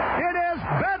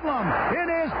pandemonium. It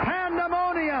is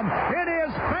pandemonium. It is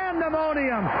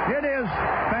pandemonium. It is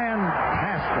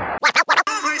fantastic.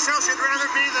 No place else you'd rather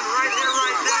be than right here,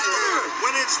 right now.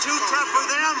 When it's too tough for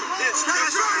them, it's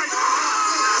just right.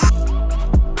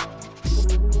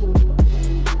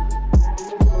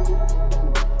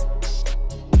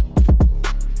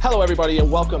 Hello, everybody,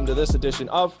 and welcome to this edition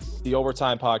of the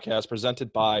Overtime Podcast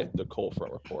presented by the Cold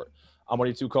Front Report. I'm one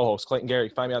of your two co-hosts, Clayton Gary. You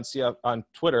can find me on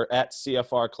Twitter at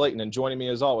CFR Clayton, and joining me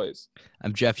as always,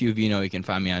 I'm Jeff Uvino. You can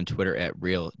find me on Twitter at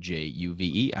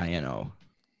RealJUVEINO.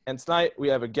 And tonight we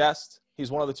have a guest.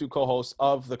 He's one of the two co-hosts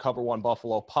of the Cover One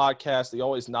Buffalo podcast, the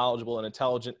always knowledgeable and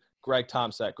intelligent Greg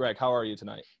Tompsett. Greg, how are you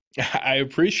tonight? I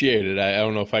appreciate it. I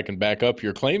don't know if I can back up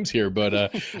your claims here,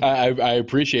 but I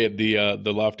appreciate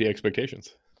the lofty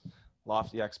expectations.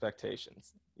 Lofty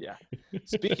expectations. Yeah.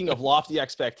 Speaking of lofty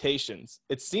expectations,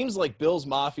 it seems like Bills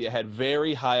Mafia had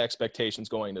very high expectations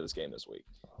going into this game this week.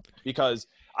 Because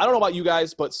I don't know about you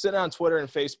guys, but sitting on Twitter and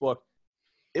Facebook,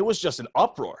 it was just an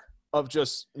uproar of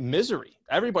just misery.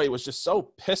 Everybody was just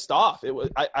so pissed off. It was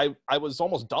I was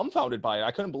almost dumbfounded by it. I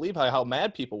couldn't believe how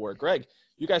mad people were. Greg,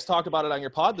 you guys talked about it on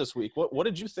your pod this week. What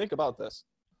did you think about this?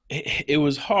 It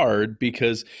was hard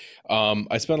because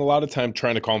I spent a lot of time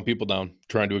trying to calm people down,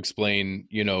 trying to explain,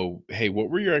 hey, what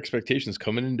were your expectations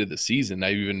coming into the season?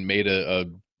 I even made a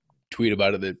tweet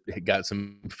about it that got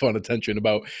some fun attention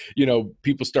about,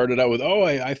 people started out with,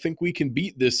 I think we can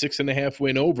beat this 6.5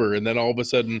 win over. And then all of a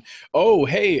sudden,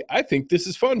 hey, I think this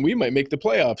is fun. We might make the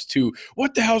playoffs too.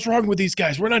 What the hell's wrong with these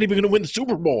guys? We're not even going to win the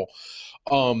Super Bowl.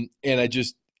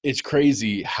 It's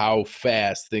crazy how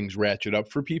fast things ratchet up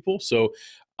for people. So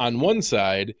on one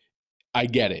side, I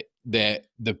get it, that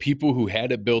the people who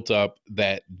had it built up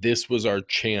that this was our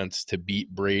chance to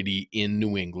beat Brady in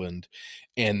New England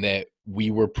and that we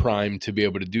were primed to be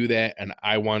able to do that. And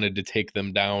I wanted to take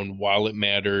them down while it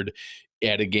mattered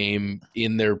at a game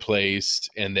in their place,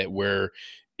 and that where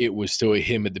it was still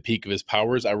him at the peak of his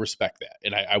powers. I respect that.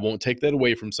 And I won't take that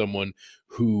away from someone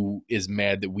who is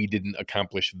mad that we didn't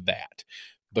accomplish that.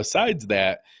 Besides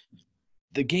that,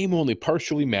 the game only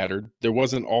partially mattered. There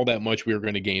wasn't all that much we were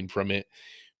going to gain from it.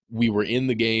 We were in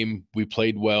the game. We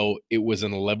played well. It was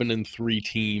an 11-3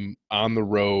 team on the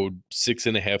road,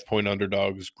 6.5 point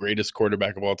underdogs, greatest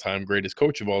quarterback of all time, greatest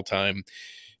coach of all time.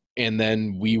 And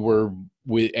then we were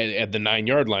at the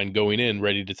 9-yard line going in,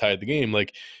 ready to tie the game.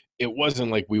 Like, it wasn't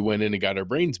like we went in and got our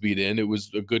brains beat in. It was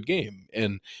a good game.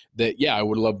 And that, I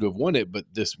would love to have won it, but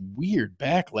this weird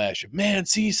backlash of, man,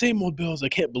 see, same old Bills. I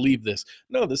can't believe this.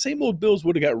 No, the same old Bills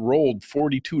would have got rolled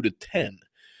 42-10.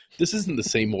 This isn't the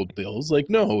same old Bills. Like,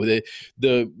 no,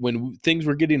 when things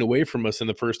were getting away from us in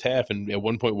the first half, and at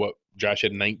one point, Josh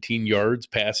had 19 yards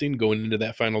passing going into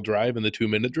that final drive in the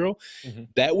 2-minute drill. Mm-hmm.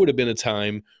 That would have been a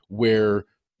time where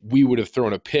we would have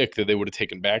thrown a pick that they would have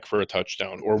taken back for a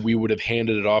touchdown, or we would have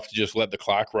handed it off to just let the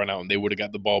clock run out and they would have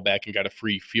got the ball back and got a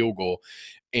free field goal.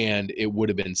 And it would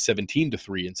have been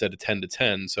 17-3 instead of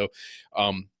 10-10. So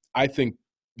I think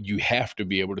you have to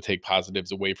be able to take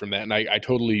positives away from that. And I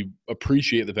totally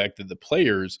appreciate the fact that the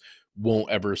players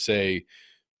won't ever say,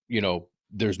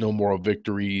 there's no moral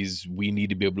victories. We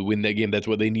need to be able to win that game. That's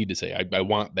what they need to say. I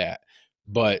want that.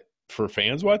 But for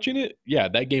fans watching it,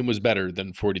 that game was better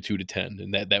than 42-10,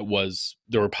 and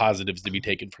there were positives to be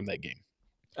taken from that game.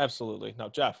 Absolutely. Now,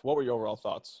 Jeff, what were your overall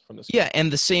thoughts from this game? Yeah, and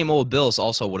the same old Bills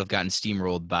also would have gotten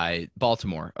steamrolled by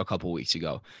Baltimore a couple weeks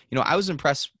ago. I was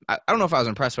impressed. I don't know if I was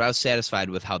impressed, but I was satisfied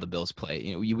with how the Bills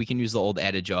play. We can use the old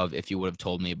adage of, if you would have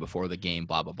told me before the game,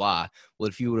 blah blah blah. Well,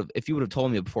 if you would have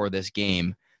told me before this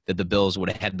game that the Bills would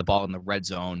have had the ball in the red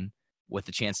zone with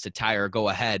the chance to tie or go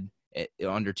ahead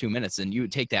under 2 minutes, and you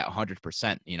would take that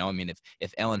 100%.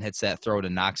 If Allen hits that throw to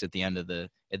Knox at the end of the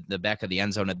back of the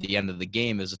end zone at the end of the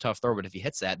game, is a tough throw, but if he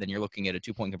hits that, then you're looking at a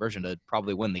 2-point conversion to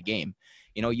probably win the game.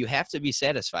 You have to be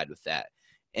satisfied with that.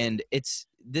 And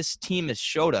this team has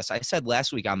showed us, I said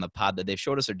last week on the pod that they've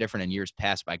showed us they're different in years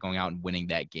past by going out and winning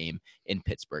that game in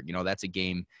Pittsburgh. That's a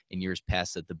game in years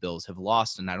past that the Bills have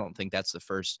lost, and I don't think that's the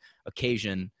first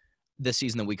occasion this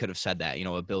season that we could have said that,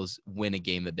 the Bills win a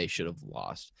game that they should have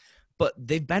lost. But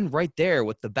they've been right there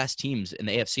with the best teams in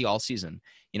the AFC all season.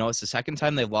 It's the second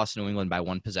time they've lost to New England by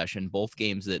one possession, both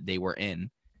games that they were in.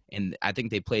 And I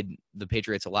think they played the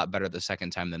Patriots a lot better the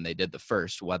second time than they did the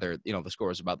first, whether, the score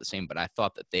was about the same. But I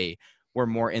thought that they were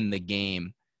more in the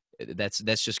game. That's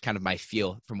just kind of my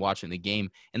feel from watching the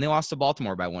game. And they lost to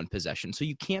Baltimore by one possession. So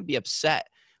you can't be upset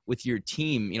with your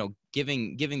team,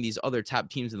 giving these other top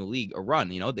teams in the league a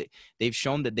run. They've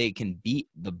shown that they can beat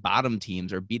the bottom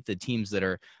teams or beat the teams that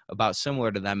are about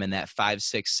similar to them in that 5,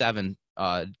 6, 7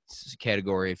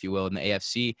 category, if you will, in the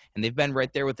AFC, and they've been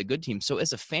right there with the good teams. So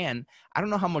as a fan, I don't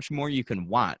know how much more you can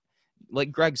want.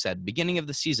 Like Greg said, beginning of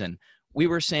the season, we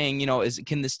were saying,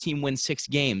 can this team win 6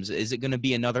 games? Is it going to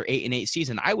be another 8-8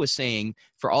 season? I was saying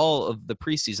for all of the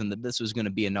preseason that this was going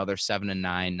to be another 7-9,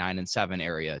 9-7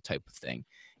 area type of thing.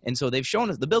 And so they've shown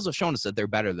us, the Bills have shown us that they're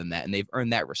better than that, and they've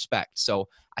earned that respect. So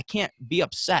I can't be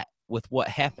upset with what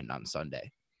happened on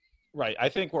Sunday. Right. I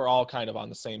think we're all kind of on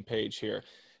the same page here.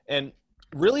 And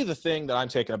really the thing that I'm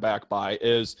taken aback by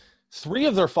is 3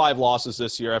 of their 5 losses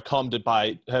this year have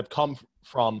come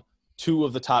from 2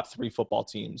 of the top 3 football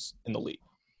teams in the league.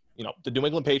 The New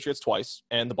England Patriots twice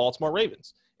and the Baltimore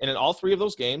Ravens. And in all 3 of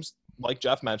those games, like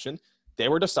Jeff mentioned, they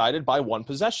were decided by 1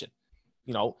 possession.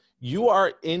 You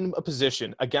are in a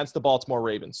position against the Baltimore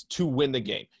Ravens to win the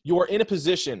game. You are in a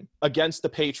position against the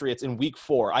Patriots in week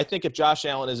 4. I think if Josh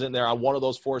Allen is in there on one of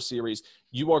those 4 series,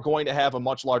 you are going to have a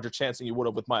much larger chance than you would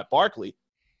have with Matt Barkley.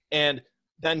 And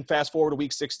then fast forward to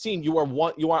week 16, you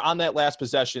are on that last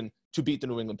possession to beat the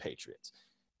New England Patriots.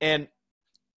 And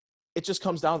it just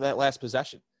comes down to that last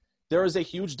possession. There is a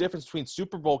huge difference between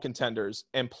Super Bowl contenders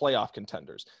and playoff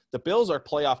contenders. The Bills are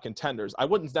playoff contenders. I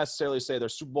wouldn't necessarily say they're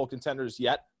Super Bowl contenders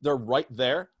yet. They're right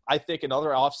there. I think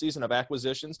another offseason of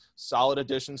acquisitions, solid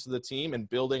additions to the team, and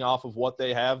building off of what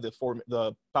they have,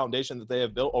 the foundation that they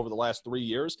have built over the last 3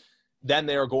 years, then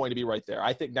they are going to be right there.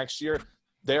 I think next year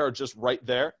they are just right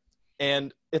there.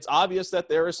 And it's obvious that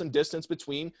there is some distance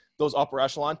between those upper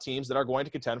echelon teams that are going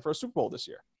to contend for a Super Bowl this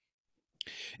year.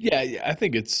 Yeah, I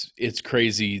think it's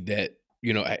crazy that,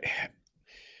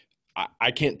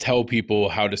 I can't tell people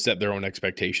how to set their own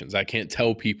expectations. I can't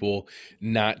tell people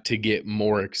not to get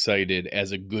more excited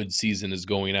as a good season is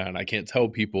going on. I can't tell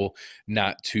people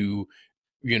not to,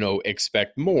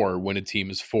 expect more when a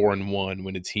team is 4-1,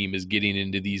 when a team is getting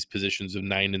into these positions of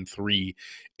 9-3,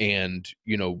 and,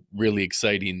 really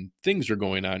exciting things are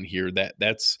going on here.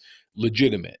 That's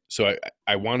legitimate. So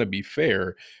I want to be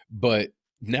fair, but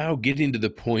now getting to the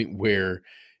point where,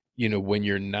 when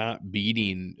you're not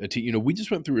beating a team, we just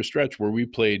went through a stretch where we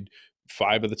played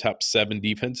 5 of the top 7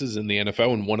 defenses in the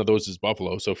NFL, and one of those is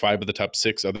Buffalo. So 5 of the top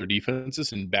 6 other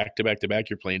defenses, and back to back to back,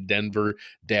 you're playing Denver,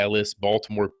 Dallas,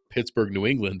 Baltimore, Pittsburgh, New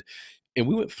England. And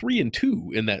we went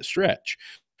 3-2 in that stretch.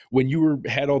 When you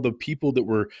had all the people that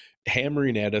were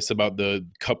hammering at us about the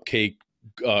cupcake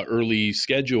early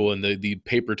schedule and the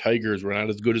paper tigers were not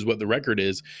as good as what the record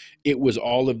is, it was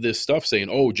all of this stuff saying,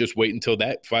 oh, just wait until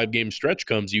that 5-game stretch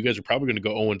comes. You guys are probably going to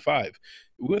go 0-5.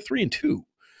 We went 3-2.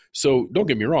 So don't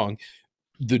get me wrong.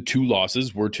 The 2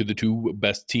 losses were to the 2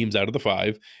 best teams out of the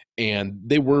 5, and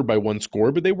they were by 1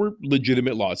 score, but they were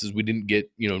legitimate losses. We didn't get,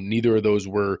 neither of those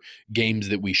were games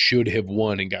that we should have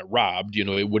won and got robbed.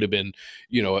 It would have been,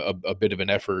 a bit of an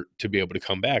effort to be able to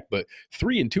come back. But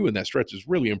 3-2 in that stretch is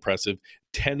really impressive.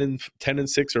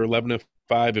 10-6 or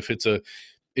 11-5.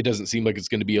 It doesn't seem like it's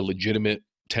going to be a legitimate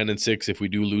 10-6 if we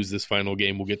do lose this final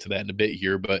game. We'll get to that in a bit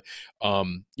here, but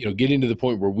getting to the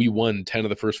point where we won 10 of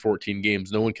the first 14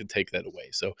 games, no one can take that away.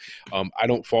 So I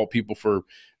don't fault people for,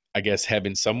 I guess,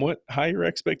 having somewhat higher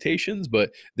expectations,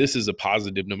 but this is a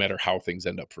positive no matter how things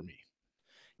end up for me.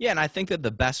 Yeah, and I think that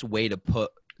the best way to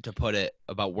put it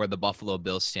about where the Buffalo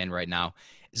Bills stand right now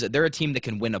is that they're a team that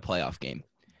can win a playoff game.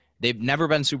 They've never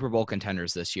been Super Bowl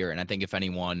contenders this year, and I think if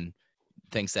anyone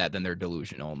thinks that, then they're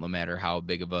delusional, no matter how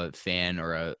big of a fan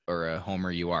or a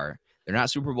homer you are. They're not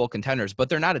Super Bowl contenders, but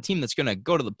they're not a team that's going to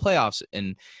go to the playoffs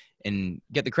and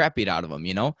get the crap beat out of them.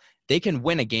 They can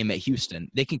win a game at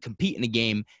Houston. They can compete in a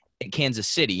game at Kansas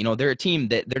City. They're a team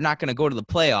that they're not going to go to the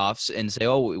playoffs and say,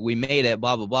 oh, we made it,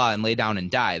 blah, blah, blah, and lay down and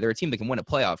die. They're a team that can win a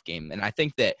playoff game. And I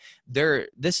think that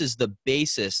this is the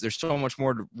basis. There's so much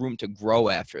more room to grow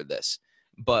after this.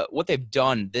 But what they've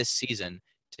done this season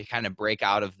to kind of break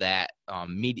out of that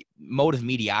mode of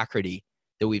mediocrity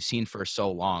that we've seen for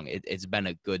so long, it's been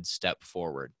a good step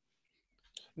forward.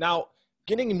 Now,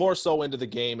 getting more so into the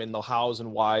game and the hows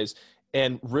and whys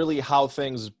and really how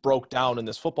things broke down in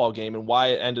this football game and why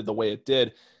it ended the way it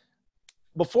did.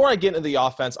 Before I get into the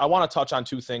offense, I want to touch on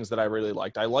 2 things that I really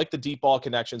liked. I liked the deep ball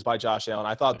connections by Josh Allen.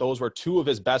 I thought those were 2 of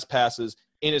his best passes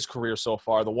in his career so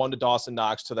far, the one to Dawson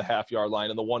Knox to the half-yard line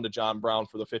and the one to John Brown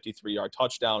for the 53-yard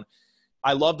touchdown.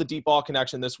 I love the deep ball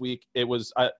connection this week. It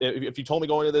was if you told me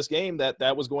going into this game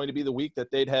that was going to be the week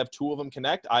that they'd have 2 of them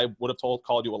connect, I would have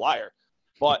called you a liar.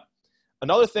 But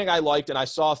another thing I liked and I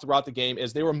saw throughout the game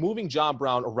is they were moving John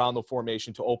Brown around the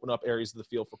formation to open up areas of the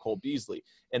field for Cole Beasley.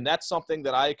 And that's something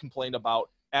that I complained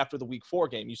about after the week 4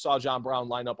 game. You saw John Brown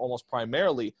line up almost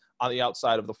primarily on the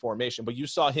outside of the formation, but you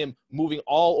saw him moving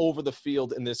all over the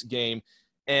field in this game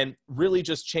and really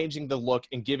just changing the look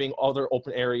and giving other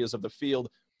open areas of the field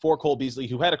for Cole Beasley,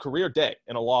 who had a career day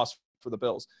and a loss for the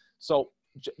Bills. So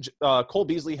Cole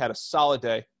Beasley had a solid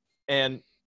day,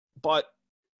 but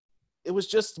it was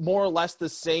just more or less the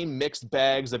same mixed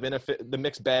bag of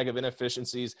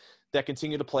inefficiencies that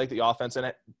continue to plague the offense, and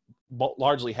it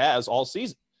largely has all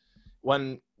season.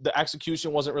 When the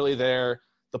execution wasn't really there,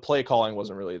 the play calling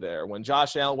wasn't really there. When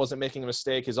Josh Allen wasn't making a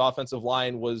mistake, his offensive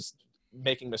line was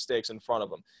making mistakes in front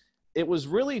of him. It was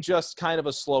really just kind of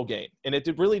a slow game, and it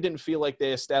really didn't feel like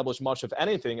they established much of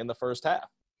anything in the first half.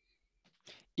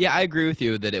 Yeah, I agree with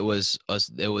you that it was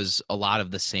a lot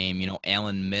of the same. You know,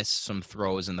 Allen missed some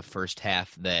throws in the first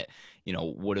half that, you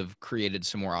know, would have created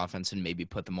some more offense and maybe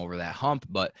put them over that hump.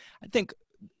 But I think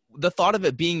the thought of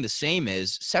it being the same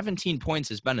is 17 points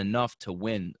has been enough to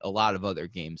win a lot of other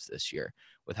games this year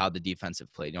with how the defense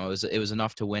have played. You know, it was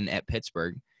enough to win at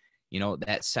Pittsburgh. You know,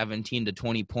 that 17 to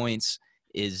 20 points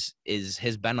has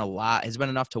been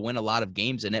enough to win a lot of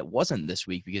games, and it wasn't this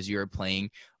week because you're playing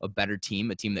a better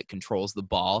team, a team that controls the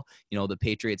ball. You know, the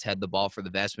Patriots had the ball for the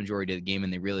vast majority of the game,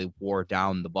 and they really wore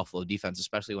down the Buffalo defense,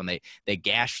 especially when they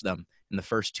gashed them in the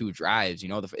first two drives. You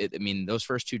know, those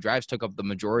first two drives took up the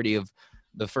majority of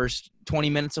the first 20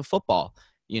 minutes of football.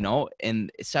 You know,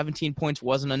 and 17 points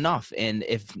wasn't enough. And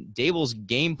if Dable's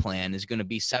game plan is going to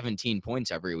be 17 points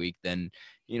every week, then,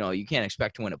 you know, you can't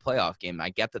expect to win a playoff game. I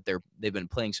get that they've been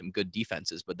playing some good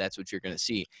defenses, but that's what you're going to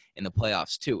see in the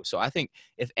playoffs too. So I think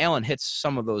if Allen hits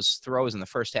some of those throws in the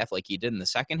first half like he did in the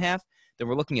second half, then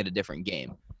we're looking at a different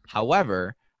game.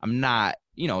 However, I'm not,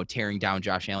 you know, tearing down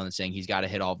Josh Allen and saying he's got to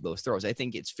hit all of those throws. I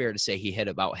think it's fair to say he hit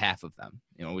about half of them.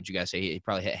 You know, would you guys say he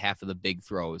probably hit half of the big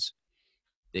throws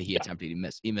that he attempted to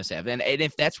miss half. And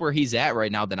if that's where he's at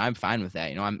right now, then I'm fine with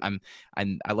that. You know,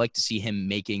 I like to see him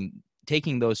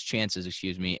taking those chances,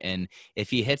 and if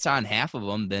he hits on half of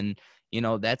them, then, you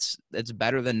know, that's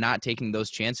better than not taking those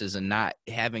chances and not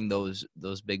having those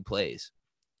big plays.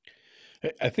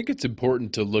 I think it's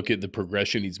important to look at the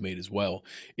progression he's made as well.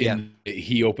 Yeah.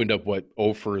 He opened up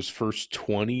for his first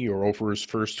 20 or for his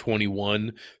first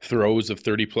 21 throws of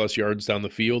 30-plus yards down the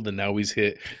field, and now he's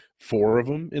hit 4 of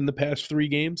them in the past 3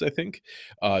 games, I think.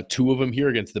 2 of them here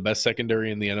against the best secondary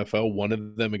in the NFL, 1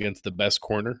 of them against the best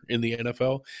corner in the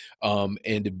NFL.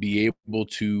 And to be able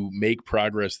to make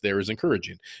progress there is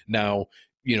encouraging. Now,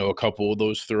 you know, a couple of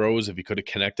those throws, if he could have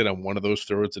connected on one of those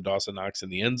throws to Dawson Knox in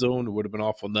the end zone, it would have been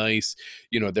awful nice.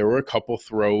 You know, there were a couple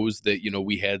throws that, you know,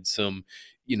 we had some,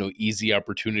 you know, easy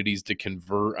opportunities to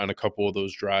convert on a couple of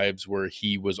those drives where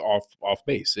he was off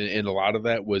base. And a lot of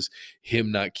that was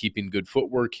him not keeping good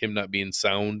footwork, him not being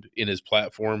sound in his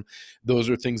platform. Those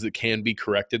are things that can be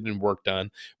corrected and worked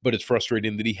on, but it's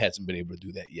frustrating that he hasn't been able to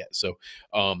do that yet. So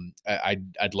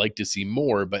I'd like to see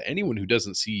more, but anyone who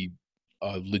doesn't see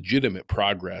legitimate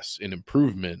progress and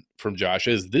improvement from Josh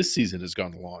as this season has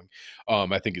gone along,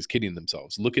 I think is kidding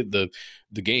themselves. Look at the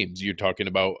games. You're talking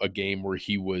about a game where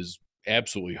he was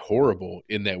absolutely horrible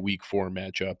in that week 4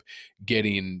 matchup,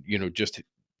 getting, you know, just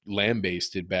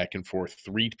lambasted back and forth,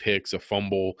 3 picks, a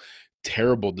fumble,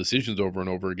 terrible decisions over and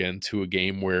over again, to a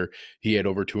game where he had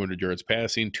over 200 yards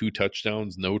passing, 2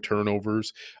 touchdowns, no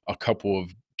turnovers, a couple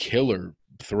of killer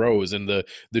throws, and the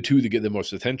 2 that get the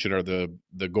most attention are the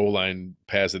goal line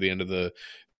pass at the end of the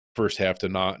first half to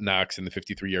Knox and the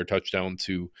 53-yard touchdown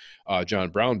to John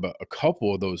Brown. But a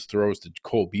couple of those throws to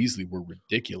Cole Beasley were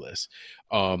ridiculous,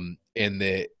 and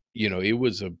that, you know, it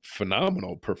was a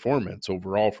phenomenal performance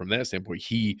overall from that standpoint.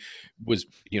 He was,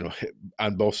 you know,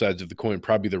 on both sides of the coin,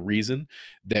 probably the reason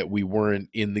that we weren't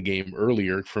in the game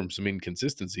earlier from some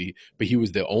inconsistency, but he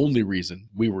was the only reason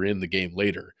we were in the game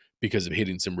later, because of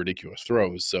hitting some ridiculous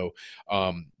throws. So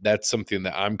that's something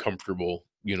that I'm comfortable,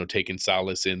 you know, taking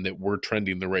solace in, that we're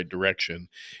trending the right direction,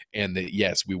 and that,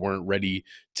 yes, we weren't ready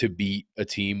to beat a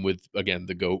team with, again,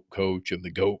 the GOAT coach and the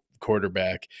GOAT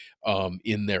quarterback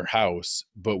in their house,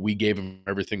 but we gave them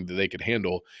everything that they could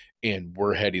handle, and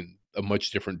we're heading a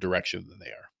much different direction than they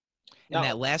are. And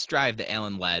that last drive that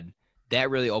Allen led, that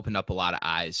really opened up a lot of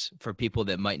eyes for people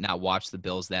that might not watch the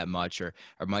Bills that much, or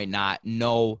might not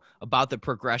know about the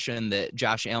progression that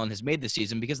Josh Allen has made this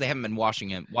season, because they haven't been watching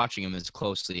him as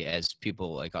closely as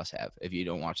people like us have, if you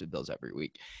don't watch the Bills every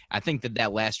week. I think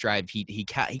that last drive, he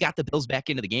got the Bills back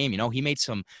into the game. You know, he made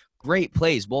some great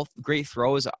plays, both great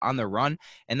throws on the run,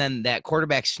 and then that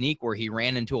quarterback sneak where he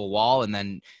ran into a wall and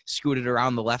then scooted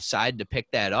around the left side to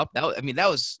pick that up.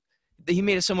 He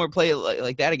made a similar play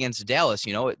like that against Dallas.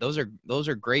 You know, those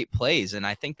are great plays. And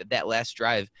I think that last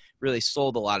drive really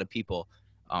sold a lot of people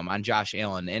on Josh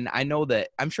Allen. And I know that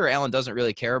I'm sure Allen doesn't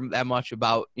really care that much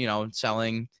about, you know,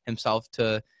 selling himself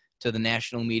to the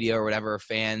national media or whatever,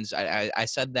 fans. I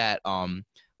said that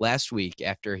last week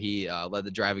after he led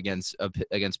the drive against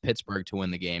Pittsburgh to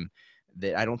win the game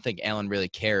that I don't think Allen really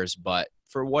cares. But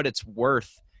for what it's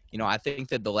worth, I think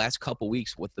that the last couple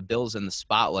weeks with the Bills in the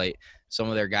spotlight, some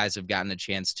of their guys have gotten a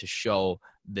chance to show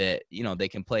that, they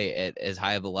can play at as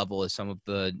high of a level as some of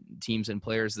the teams and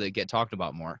players that get talked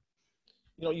about more.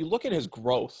 You look at his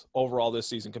growth overall this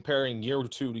season, comparing year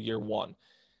 2 to year 1.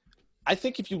 I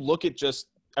think if you look at just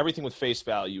everything with face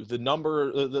value, the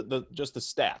number, just the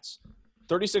stats,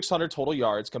 3,600 total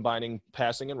yards combining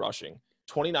passing and rushing,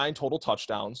 29 total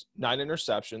touchdowns, 9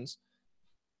 interceptions.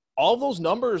 All those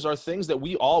numbers are things that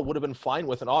we all would have been fine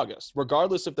with in August,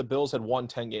 regardless if the Bills had won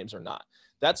 10 games or not.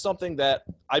 That's something that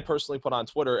I personally put on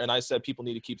Twitter, and I said people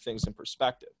need to keep things in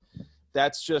perspective.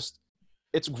 That's just –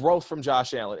 it's growth from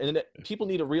Josh Allen. And people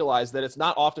need to realize that it's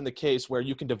not often the case where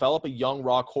you can develop a young,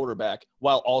 raw quarterback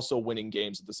while also winning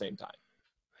games at the same time.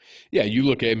 Yeah, you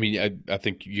look at. I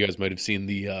think you guys might have seen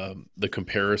the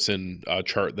comparison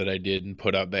chart that I did and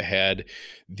put out that had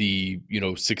the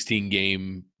 16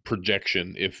 game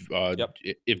projection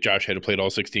if Josh had played all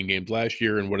 16 games last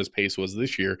year and what his pace was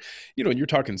this year. And you're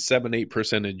talking 7-8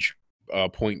 percentage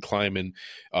point climb in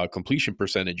completion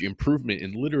percentage improvement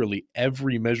in literally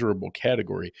every measurable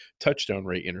category: touchdown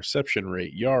rate, interception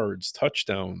rate, yards,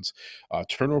 touchdowns,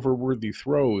 turnover worthy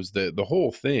throws, the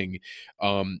whole thing,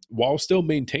 while still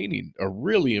maintaining a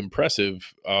really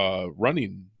impressive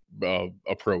running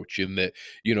approach in that,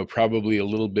 probably a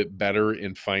little bit better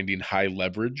in finding high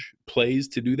leverage plays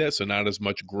to do that. So not as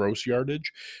much gross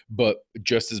yardage, but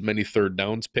just as many third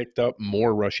downs picked up,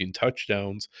 more rushing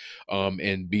touchdowns,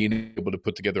 and being able to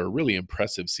put together a really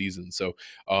impressive season. So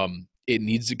it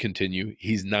needs to continue.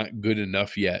 He's not good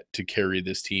enough yet to carry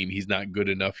this team. He's not good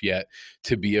enough yet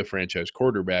to be a franchise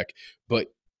quarterback, but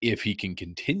if he can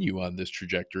continue on this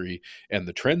trajectory and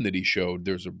the trend that he showed,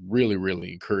 there's a really,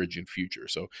 really encouraging future.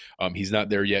 So he's not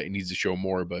there yet. He needs to show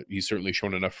more, but he's certainly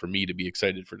shown enough for me to be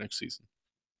excited for next season.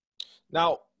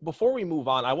 Now, before we move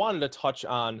on, I wanted to touch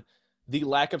on the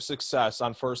lack of success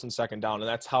on first and second down, and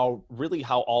that's how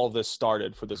all of this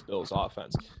started for this Bills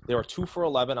offense. They were 2 for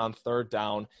 11 on third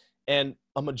down, and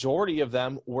a majority of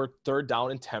them were third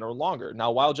down and 10 or longer.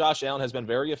 Now, while Josh Allen has been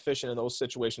very efficient in those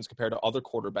situations compared to other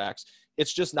quarterbacks,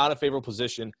 it's just not a favorable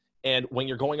position. And when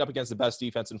you're going up against the best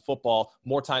defense in football,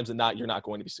 more times than not, you're not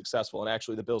going to be successful. And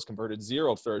actually, the Bills converted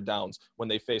 0 third downs when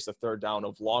they faced a third down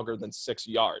of longer than 6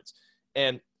 yards.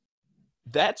 And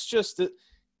that's just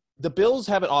the Bills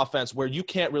have an offense where you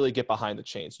can't really get behind the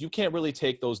chains. You can't really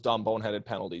take those dumb, boneheaded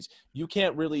penalties. You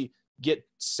can't really get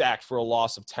sacked for a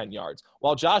loss of 10 yards.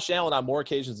 While Josh Allen, on more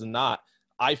occasions than not,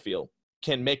 I feel,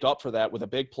 can make up for that with a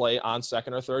big play on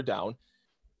second or third down.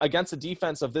 Against a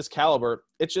defense of this caliber,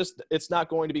 it's not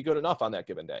going to be good enough on that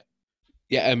given day.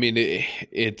 Yeah, I mean, I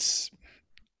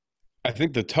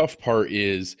think the tough part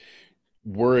is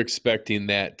we're expecting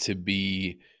that to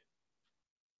be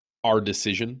our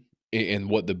decision and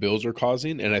what the Bills are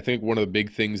causing. And I think one of the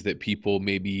big things that people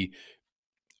maybe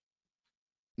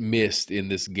missed in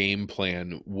this game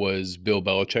plan was Bill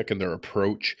Belichick and their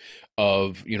approach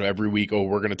of, every week,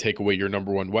 we're going to take away your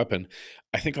number one weapon.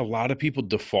 I think a lot of people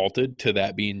defaulted to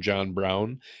that being John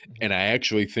Brown, and I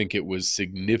actually think it was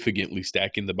significantly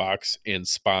stacking the box and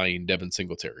spying Devin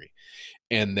Singletary.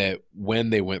 And that when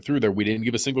they went through there, we didn't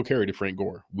give a single carry to Frank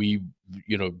Gore.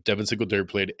 Devin Singletary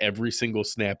played every single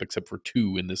snap except for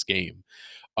 2 in this game.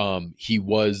 He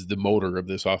was the motor of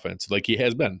this offense, like he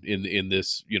has been in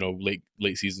this,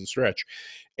 late season stretch.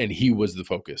 And he was the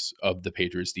focus of the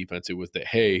Patriots defense. It was that,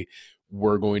 hey,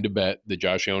 we're going to bet that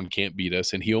Josh Allen can't beat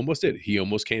us. And he almost did. He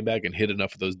almost came back and hit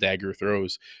enough of those dagger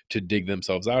throws to dig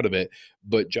themselves out of it.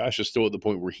 But Josh is still at the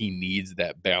point where he needs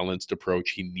that balanced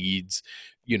approach. He needs,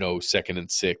 2nd and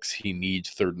 6. He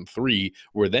needs 3rd and 3,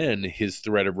 where then his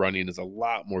threat of running is a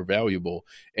lot more valuable.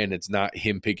 And it's not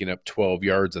him picking up 12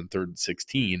 yards on 3rd and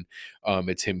 16.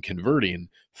 It's him converting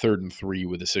 3rd and 3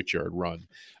 with a 6-yard run.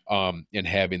 And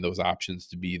having those options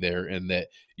to be there, and that,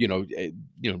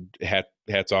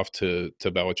 hats off to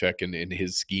Belichick and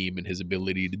his scheme and his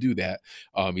ability to do that.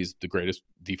 He's the greatest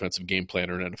defensive game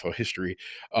planner in NFL history.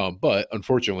 But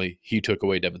unfortunately, he took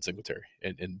away Devin Singletary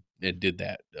and did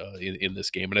that in this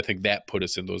game. And I think that put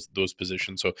us in those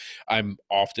positions. So I'm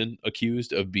often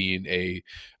accused of being a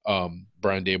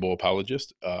Brian Daboll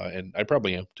apologist, and I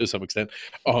probably am to some extent.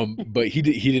 But he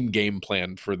didn't game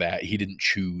plan for that. He didn't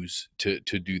choose to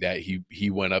do that. He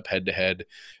went up head to head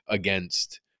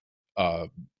against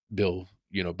Bill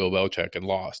Belichick and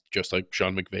lost, just like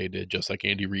Sean McVay did, just like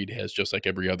Andy Reid has, just like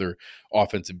every other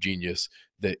offensive genius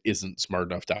that isn't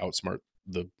smart enough to outsmart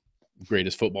the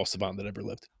greatest football savant that ever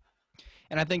lived.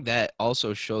 And I think that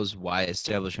also shows why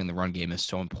establishing the run game is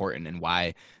so important and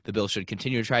why the Bills should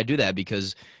continue to try to do that,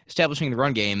 because establishing the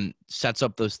run game sets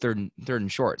up those third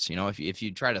and shorts. If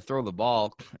you try to throw the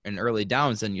ball in early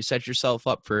downs, then you set yourself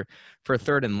up for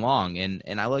third and long. And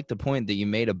I like the point that you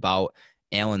made about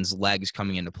Allen's legs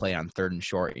coming into play on third and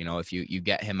short. If you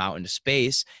get him out into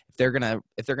space, if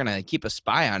they're gonna keep a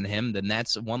spy on him, then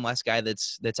that's one less guy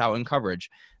that's out in coverage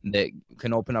that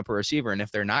can open up a receiver. And if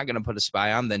they're not gonna put a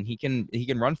spy on, then he can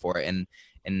run for it. And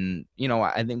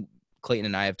I think Clayton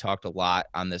and I have talked a lot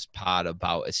on this pod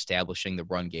about establishing the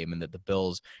run game, and that the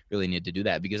Bills really need to do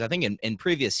that, because I think in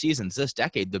previous seasons this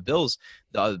decade, the Bills,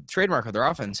 the trademark of their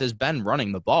offense has been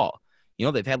running the ball.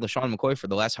 They've had LaShawn McCoy for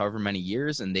the last however many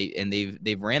years, and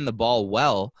they've ran the ball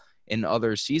well in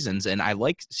other seasons. And I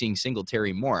like seeing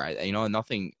Singletary more.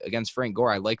 Nothing against Frank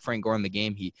Gore. I like Frank Gore in the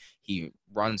game. He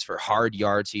runs for hard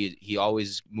yards. He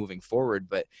always moving forward.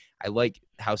 But I like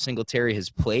how Singletary has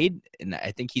played, and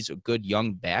I think he's a good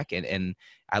young back. And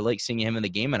I like seeing him in the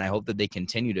game, and I hope that they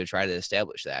continue to try to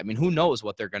establish that. I mean, who knows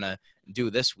what they're gonna do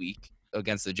this week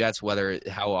against the Jets, whether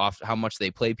how much they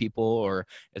play people, or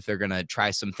if they're going to try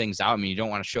some things out. I mean, you don't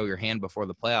want to show your hand before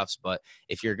the playoffs, but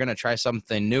if you're going to try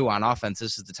something new on offense,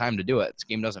 this is the time to do it. This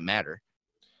game doesn't matter.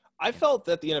 I felt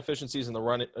that the inefficiencies in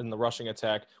the rushing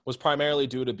attack was primarily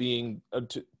due to being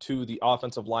to the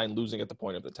offensive line losing at the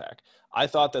point of attack. I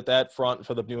thought that front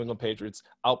for the New England Patriots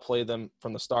outplayed them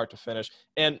from the start to finish,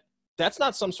 and that's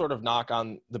not some sort of knock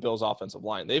on the Bills' offensive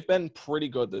line. They've been pretty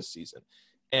good this season.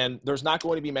 And there's not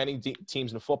going to be many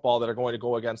teams in football that are going to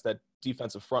go against that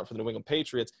defensive front for the New England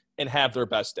Patriots and have their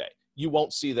best day. You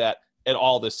won't see that at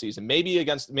all this season. Maybe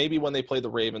when they play the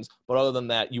Ravens, but other than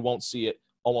that, you won't see it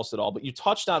almost at all. But you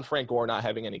touched on Frank Gore not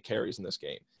having any carries in this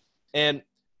game. And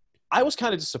I was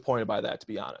kind of disappointed by that, to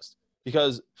be honest,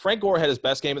 because Frank Gore had his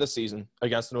best game of the season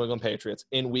against the New England Patriots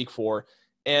in Week 4,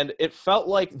 and it felt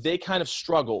like they kind of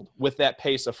struggled with that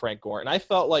pace of Frank Gore. And I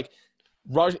felt like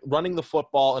running the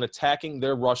football and attacking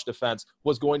their rush defense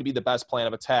was going to be the best plan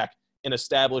of attack in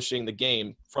establishing the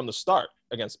game from the start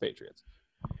against the Patriots.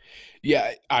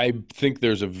 Yeah, I think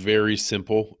there's a very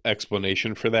simple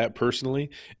explanation for that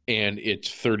personally, and it's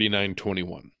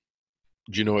 39-21. Do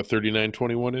you know what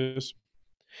 39-21 is?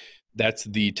 That's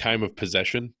the time of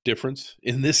possession difference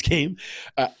in this game.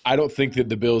 I don't think that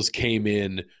the Bills came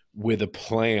in with a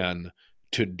plan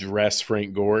to dress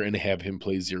Frank Gore and have him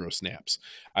play 0 snaps.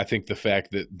 I think the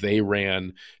fact that they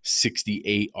ran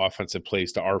 68 offensive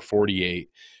plays to our 48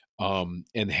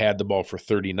 and had the ball for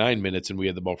 39 minutes and we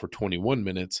had the ball for 21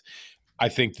 minutes, I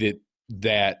think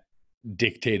that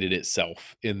dictated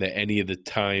itself in that any of the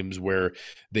times where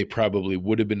they probably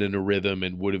would have been in a rhythm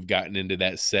and would have gotten into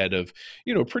that set of,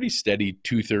 pretty steady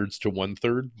 2/3 to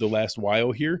 1/3 the last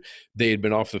while here, they had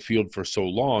been off the field for so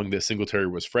long that Singletary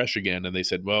was fresh again. And they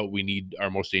said, well, we need our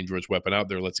most dangerous weapon out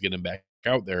there. Let's get him back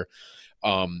out there.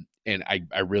 And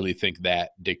I really think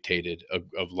that dictated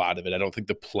a lot of it. I don't think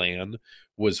the plan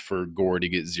was for Gore to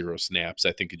get 0 snaps.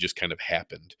 I think it just kind of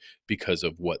happened because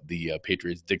of what the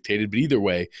Patriots dictated. But either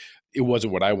way, it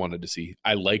wasn't what I wanted to see.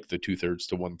 I like the 2/3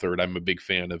 to 1/3. I'm a big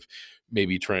fan of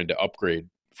maybe trying to upgrade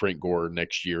Frank Gore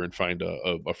next year and find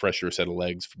a fresher set of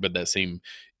legs, but that same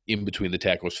in between the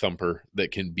tackles thumper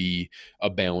that can be a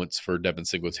balance for Devin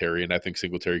Singletary. And I think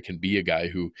Singletary can be a guy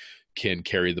who can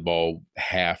carry the ball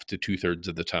half to 2/3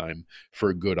 of the time for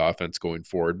a good offense going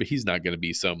forward. But he's not going to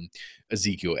be some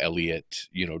Ezekiel Elliott,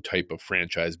 type of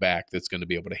franchise back that's going to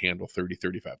be able to handle 30,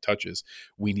 35 touches.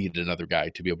 We need another guy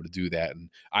to be able to do that. And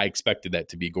I expected that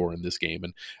to be Gore in this game.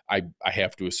 And I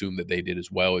have to assume that they did as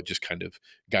well. It just kind of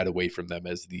got away from them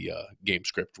as the game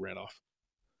script ran off.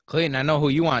 Clayton, I know who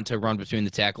you want to run between the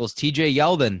tackles. TJ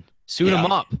Yeldon. Suit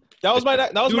him up. That was my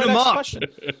next question.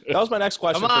 That was my next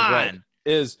question for Greg.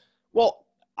 Well,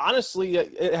 honestly,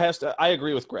 it has to. I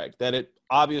agree with Greg that it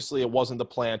wasn't the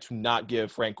plan to not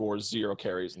give Frank Gore 0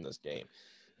 carries in this game.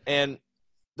 And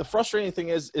the frustrating thing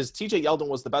is TJ Yeldon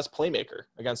was the best playmaker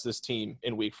against this team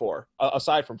in Week 4,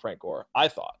 aside from Frank Gore, I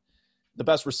thought. The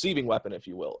best receiving weapon, if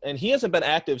you will. And he hasn't been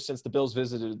active since the Bills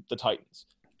visited the Titans.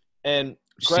 And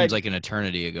Greg, seems like an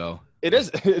eternity ago. It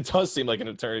is. It does seem like an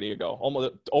eternity ago,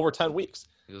 almost over 10 weeks.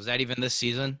 Was that even this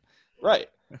season? Right.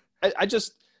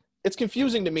 It's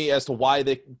confusing to me as to why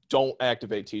they don't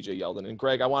activate TJ Yeldon. And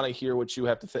Greg, I want to hear what you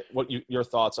have to think, your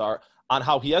thoughts are on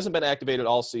how he hasn't been activated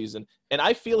all season. And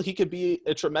I feel he could be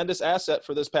a tremendous asset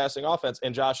for this passing offense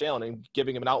and Josh Allen and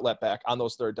giving him an outlet back on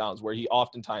those third downs where he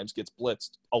oftentimes gets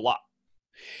blitzed a lot.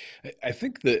 I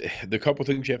think the couple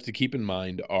things you have to keep in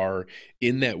mind are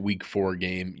in that week 4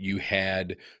 game, you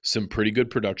had some pretty good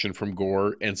production from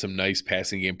Gore and some nice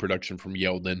passing game production from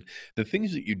Yeldon. The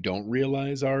things that you don't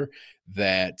realize are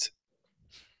that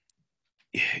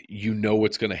you know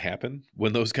what's going to happen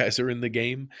when those guys are in the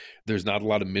game. There's not a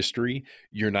lot of mystery.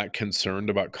 You're not concerned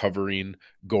about covering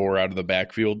Gore out of the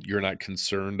backfield. You're not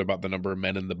concerned about the number of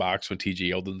men in the box when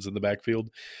TJ Yeldon's in the backfield.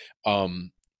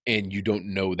 And you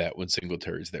don't know that when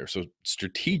Singletary's there. So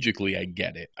strategically, I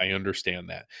get it. I understand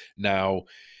that. Now,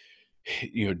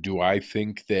 do I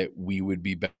think that we would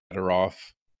be better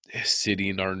off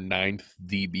sitting our 9th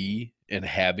DB and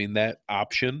having that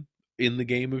option in the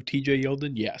game of TJ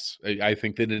Yeldon? Yes. I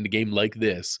think that in a game like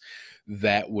this,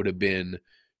 that would have been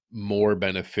more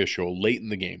beneficial late in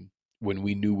the game when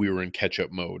we knew we were in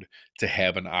catch-up mode to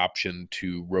have an option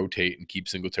to rotate and keep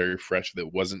Singletary fresh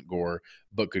that wasn't Gore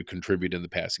but could contribute in the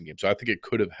passing game. So I think it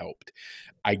could have helped.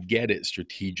 I get it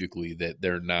strategically that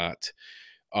they're not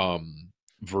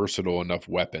versatile enough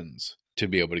weapons to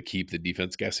be able to keep the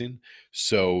defense guessing,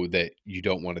 so that you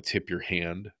don't want to tip your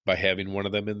hand by having one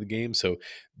of them in the game. So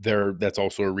that's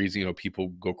also a reason, people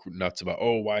go nuts about,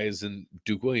 oh, why isn't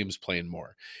Duke Williams playing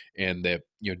more? And that,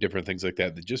 different things like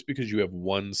that, that just because you have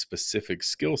one specific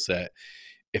skill set,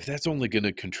 if that's only going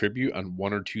to contribute on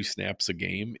 1 or 2 snaps a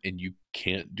game and you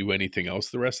can't do anything else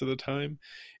the rest of the time,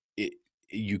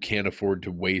 you can't afford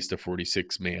to waste a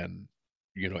 46-man,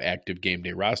 active game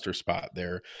day roster spot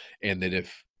there. And that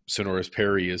if Sonoris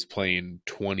Perry is playing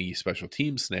 20 special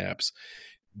team snaps,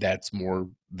 that's more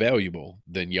valuable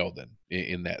than Yeldon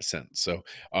in that sense. So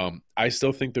I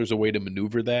still think there's a way to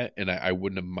maneuver that, and I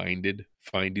wouldn't have minded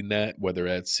finding that, whether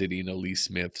that's sitting a Lee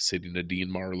Smith, sitting a Dean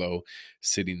Marlowe,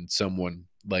 sitting someone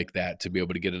like that to be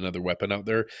able to get another weapon out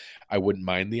there. I wouldn't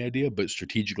mind the idea, but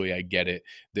strategically I get it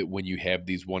that when you have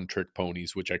these one-trick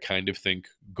ponies, which I kind of think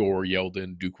Gore,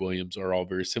 Yeldon, Duke Williams are all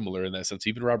very similar in that sense,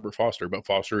 even Robert Foster, but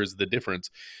Foster is the difference.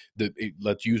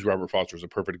 Let's use Robert Foster as a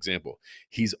perfect example.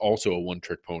 He's also a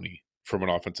one-trick pony from an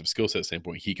offensive skill set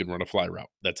standpoint. He can run a fly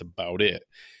route. That's about it.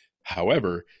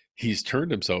 However, he's turned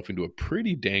himself into a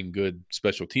pretty dang good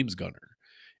special teams gunner,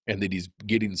 and that he's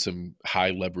getting some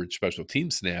high leverage special team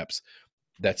snaps.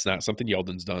 That's not something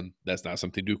Yeldon's done. That's not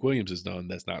something Duke Williams has done.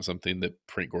 That's not something that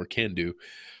Frank Gore can do.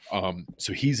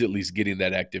 So he's at least getting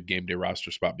that active game day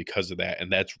roster spot because of that.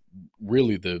 And that's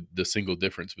really the single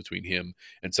difference between him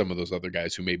and some of those other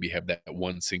guys who maybe have that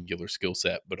one singular skill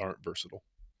set but aren't versatile.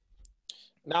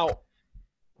 Now,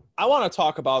 I want to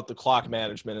talk about the clock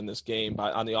management in this game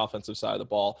on the offensive side of the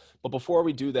ball. But before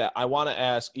we do that, I want to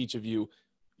ask each of you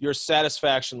your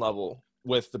satisfaction level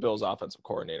with the Bills offensive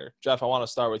coordinator. Jeff, I want to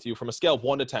start with you. From a scale of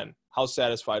 1 to 10, how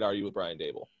satisfied are you with Brian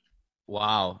Daboll?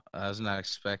 Wow. I was not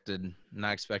expecting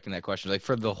that question. Like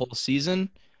for the whole season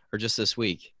or just this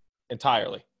week?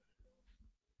 Entirely.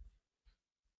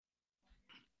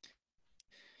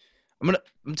 I'm going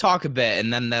to talk a bit,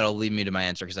 and then that'll lead me to my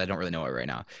answer because I don't really know it right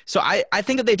now. So I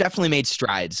think that they definitely made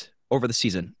strides over the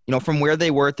season. From where they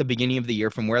were at the beginning of the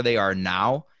year, from where they are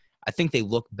now, I think they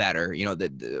look better.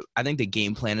 I think the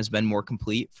game plan has been more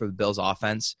complete for the Bills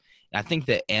offense. And I think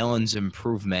that Allen's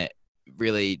improvement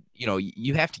really,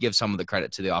 you have to give some of the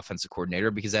credit to the offensive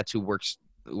coordinator because that's who works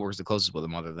the closest with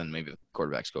him other than maybe the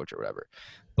quarterback's coach or whatever.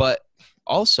 But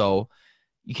also,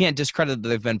 you can't discredit that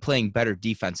they've been playing better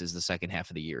defenses the second half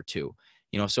of the year too.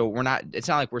 So it's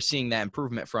not like we're seeing that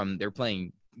improvement from they're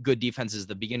playing good defenses at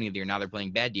the beginning of the year. Now they're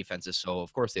playing bad defenses. So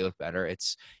of course they look better.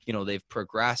 It's, they've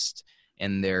progressed,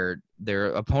 and their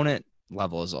opponent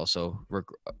level is also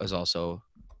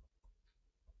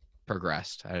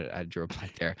progressed. I drew a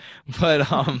blank there,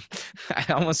 but I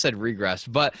almost said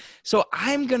regressed. But so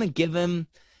I'm gonna give him.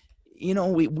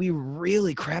 We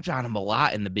really crapped on him a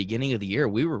lot in the beginning of the year.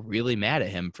 We were really mad at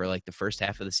him for like the first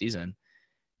half of the season,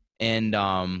 and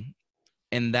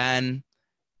then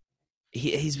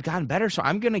he's gotten better. So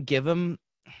I'm gonna give him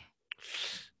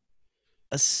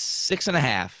a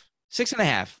 6.5.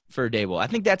 6.5 for Daboll. I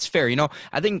think that's fair.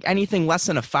 I think anything less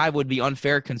than a 5 would be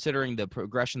unfair considering the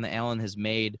progression that Allen has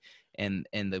made and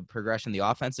the progression the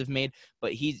offense have made.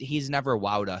 But he's never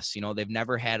wowed us. They've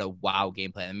never had a wow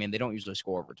game plan. I mean, they don't usually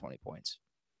score over 20 points.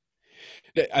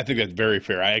 I think that's very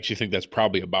fair. I actually think that's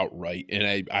probably about right.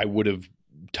 And I would have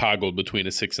toggled between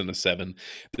a 6 and a 7.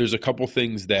 There's a couple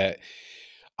things that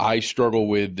I struggle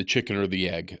with, the chicken or the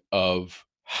egg, of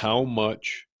how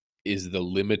much is the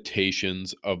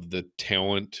limitations of the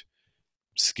talent,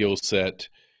 skill set,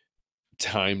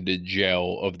 time to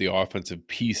gel of the offensive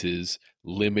pieces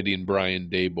limiting Brian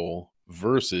Daboll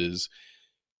versus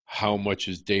how much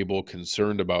is Dable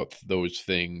concerned about those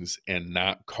things and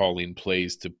not calling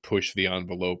plays to push the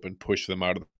envelope and push them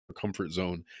out of their comfort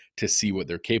zone to see what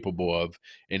they're capable of?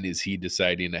 And is he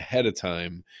deciding ahead of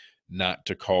time not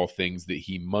to call things that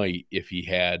he might if he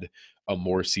had a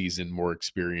more seasoned, more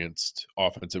experienced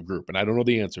offensive group? And I don't know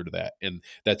the answer to that. And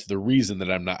that's the reason that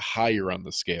I'm not higher on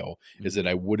the scale, is that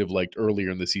I would have liked earlier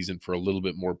in the season for a little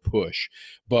bit more push.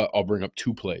 But I'll bring up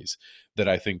two plays that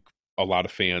I think a lot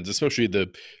of fans, especially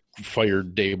the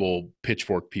fired Dable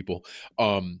pitchfork people,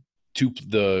 to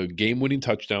the game-winning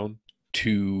touchdown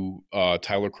to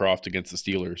Tyler Kroft against the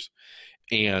Steelers,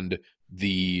 and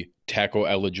the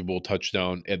tackle-eligible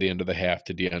touchdown at the end of the half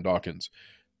to Deion Dawkins.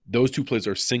 Those two plays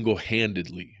are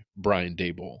single-handedly Brian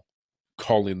Dable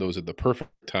calling those at the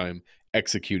perfect time,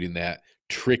 executing that,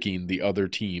 tricking the other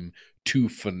team, two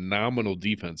phenomenal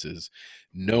defenses,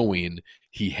 knowing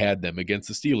he had them against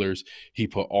the Steelers. He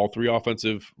put all three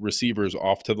offensive receivers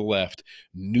off to the left,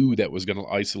 knew that was going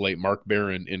to isolate Mark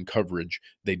Barron in coverage.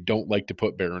 They don't like to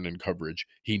put Barron in coverage.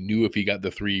 He knew if he got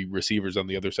the three receivers on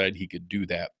the other side, he could do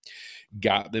that.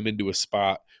 Got them into a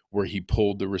spot where he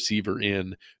pulled the receiver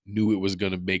in, knew it was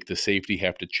going to make the safety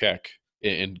have to check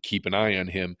and keep an eye on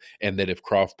him, and that if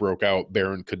Kroft broke out,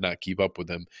 Barron could not keep up with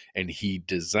him. And he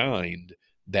designed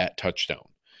that touchdown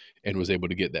and was able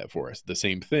to get that for us. The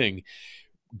same thing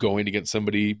going against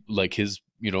somebody like his,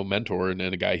 mentor and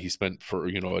a guy he spent for,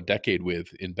 a decade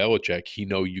with in Belichick.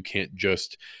 You can't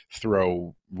just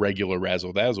throw regular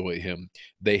razzle-dazzle at him.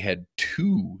 They had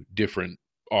two different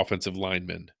offensive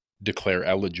linemen declare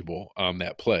eligible on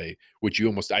that play, which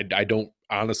I don't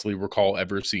honestly recall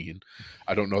ever seeing.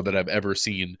 I don't know that I've ever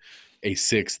seen a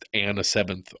sixth and a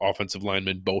seventh offensive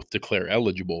lineman both declare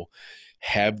eligible,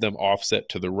 have them offset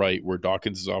to the right where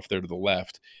Dawkins is off there to the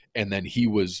left, and then he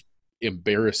was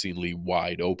embarrassingly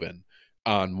wide open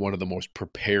on one of the most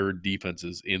prepared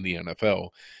defenses in the NFL.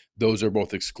 Those are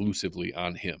both exclusively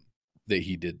on him that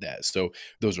he did that. So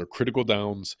those are critical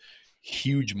downs,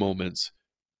 huge moments,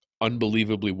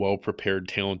 unbelievably well-prepared,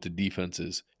 talented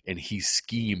defenses, and he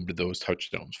schemed those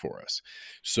touchdowns for us.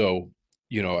 So,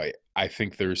 I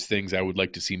think there's things I would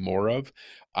like to see more of.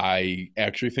 I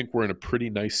actually think we're in a pretty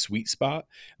nice sweet spot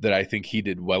that I think he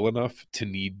did well enough to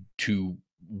need to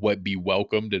be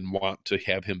welcomed and want to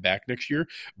have him back next year,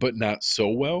 but not so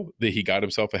well that he got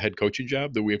himself a head coaching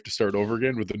job that we have to start over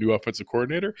again with a new offensive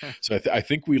coordinator. So I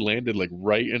think we landed like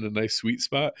right in a nice sweet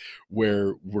spot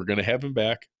where we're going to have him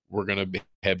back. We're going to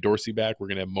have Dorsey back. We're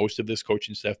going to have most of this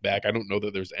coaching staff back. I don't know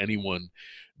that there's anyone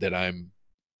that I'm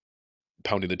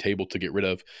pounding the table to get rid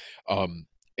of.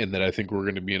 And that I think we're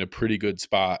going to be in a pretty good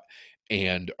spot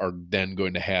and are then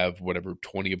going to have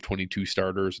 20 of 22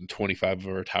 starters and 25 of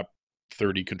our top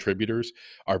 30 contributors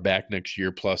are back next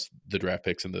year, plus the draft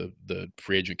picks and the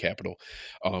free agent capital.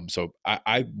 So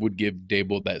I would give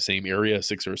Dable that same area,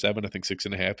 6 or 7. I think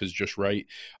 6.5 is just right.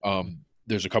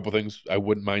 There's a couple things I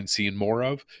wouldn't mind seeing more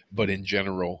of, but in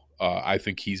general, I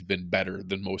think he's been better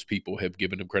than most people have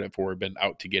given him credit for, been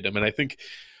out to get him. And I think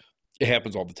it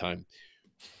happens all the time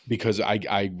because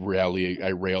I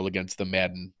rail against the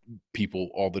Madden people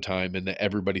all the time, and that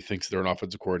everybody thinks they're an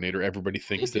offensive coordinator. Everybody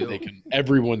thinks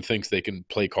everyone thinks they can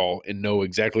play call and know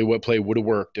exactly what play would have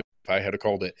worked if I had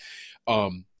called it.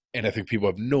 And I think people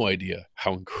have no idea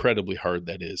how incredibly hard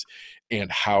that is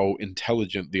and how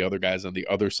intelligent the other guys on the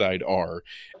other side are.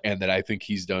 And that I think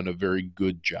he's done a very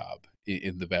good job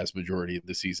in the vast majority of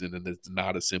the season. And it's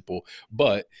not as simple,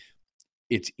 but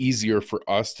it's easier for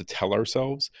us to tell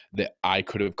ourselves that I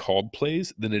could have called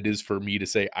plays than it is for me to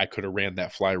say I could have ran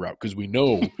that fly route, because we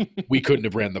know we couldn't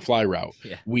have ran the fly route.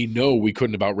 Yeah. We know we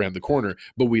couldn't have outran the corner,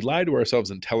 but we lie to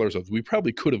ourselves and tell ourselves we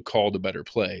probably could have called a better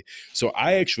play. So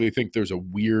I actually think there's a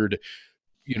weird,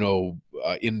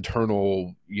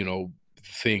 internal,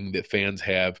 thing that fans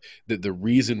have, that the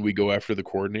reason we go after the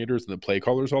coordinators and the play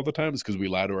callers all the time is because we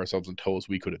lie to ourselves and tell us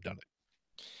we could have done it.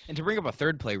 And to bring up a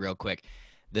third play real quick,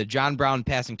 the John Brown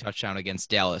passing touchdown against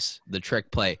Dallas, the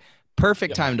trick play,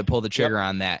 perfect time to pull the trigger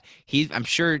on that. I'm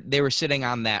sure they were sitting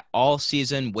on that all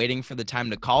season, waiting for the time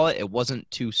to call it. It wasn't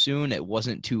too soon. It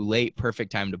wasn't too late.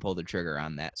 Perfect time to pull the trigger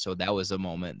on that. So that was a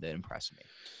moment that impressed me.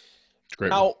 It's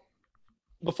great. Now,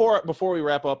 before we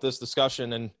wrap up this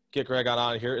discussion and get Greg on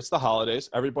out of here, it's the holidays.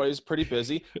 Everybody's pretty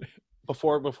busy.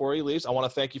 Before he leaves, I want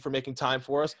to thank you for making time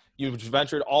for us. You've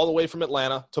ventured all the way from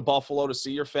Atlanta to Buffalo to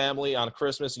see your family on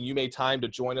Christmas, and you made time to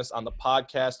join us on the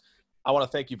podcast. I want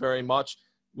to thank you very much.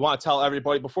 You want to tell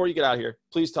everybody, before you get out of here,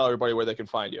 please tell everybody where they can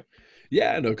find you.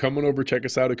 Yeah, no, come on over, check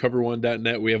us out at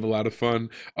cover1.net. We have a lot of fun.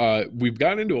 We've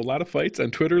gotten into a lot of fights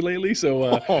on Twitter lately,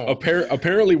 so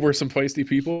apparently we're some feisty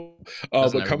people.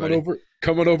 But come on over.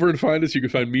 come on over and find us. You can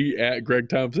find me at Greg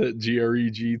Tompsett,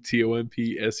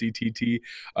 GregTompsett.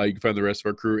 You can find the rest of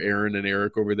our crew, Aaron and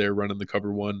Eric, over there running the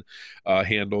Cover One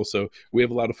handle. So we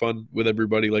have a lot of fun with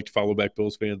everybody. Like to follow back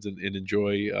Bills fans and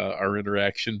enjoy our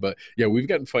interaction. But yeah, we've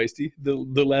gotten feisty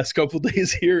the last couple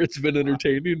days here. It's been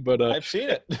entertaining, but I've seen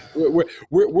it.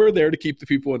 we're there to keep the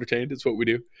people entertained. It's what we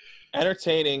do.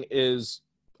 Entertaining is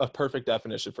a perfect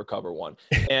definition for Cover One.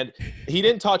 And he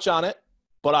didn't touch on it,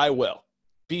 but I will.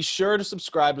 Be sure to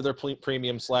subscribe to their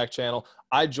premium Slack channel.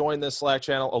 I joined this Slack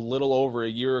channel a little over a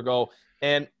year ago.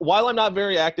 And while I'm not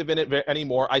very active in it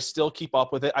anymore, I still keep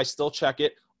up with it. I still check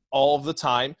it all of the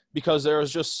time because there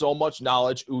is just so much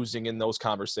knowledge oozing in those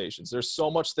conversations. There's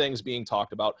so much things being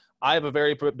talked about. I have a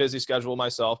very busy schedule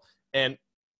myself, and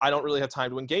I don't really have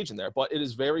time to engage in there, but it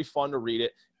is very fun to read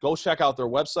it. Go check out their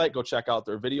website. Go check out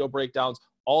their video breakdowns.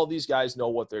 All of these guys know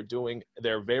what they're doing.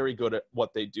 They're very good at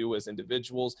what they do as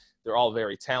individuals. They're all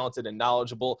very talented and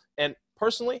knowledgeable. And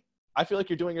personally, I feel like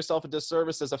you're doing yourself a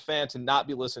disservice as a fan to not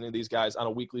be listening to these guys on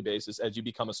a weekly basis as you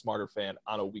become a smarter fan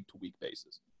on a week-to-week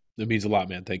basis. That means a lot,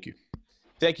 man. Thank you.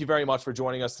 Thank you very much for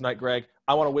joining us tonight, Greg.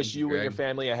 I want to wish you Greg. and your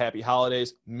family a happy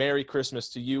holidays. Merry Christmas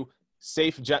to you.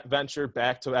 Safe jet venture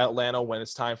back to Atlanta when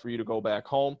it's time for you to go back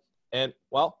home. And,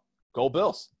 well, go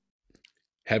Bills.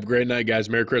 Have a great night, guys.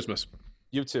 Merry Christmas.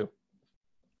 You too.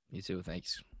 You too.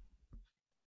 Thanks.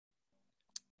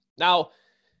 Now,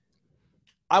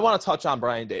 I want to touch on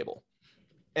Brian Daboll.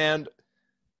 And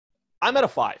I'm at a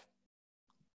 5.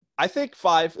 I think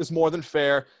 5 is more than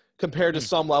fair compared to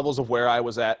some levels of where I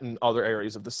was at in other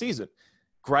areas of the season.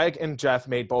 Greg and Jeff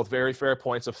made both very fair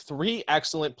points of 3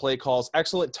 excellent play calls,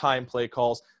 excellent time play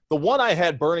calls. The one I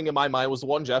had burning in my mind was the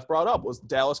one Jeff brought up, was the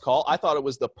Dallas call. I thought it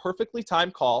was the perfectly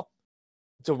timed call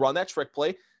to run that trick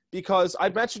play because I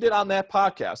mentioned it on that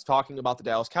podcast talking about the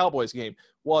Dallas Cowboys game,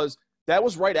 that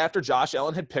was right after Josh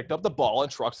Allen had picked up the ball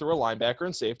and trucked through a linebacker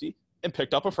and safety and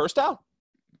picked up a first down.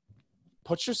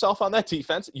 Put yourself on that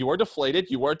defense. You are deflated.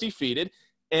 You are defeated.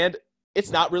 And it's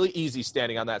not really easy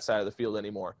standing on that side of the field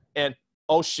anymore. And,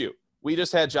 oh, shoot, we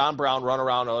just had John Brown run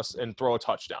around us and throw a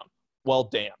touchdown. Well,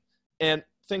 damn. And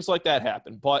things like that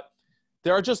happen. But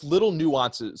there are just little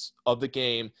nuances of the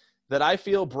game that I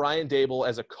feel Brian Daboll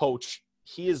as a coach,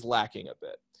 he is lacking a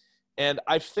bit. And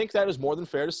I think that is more than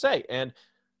fair to say. And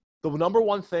the number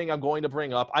one thing I'm going to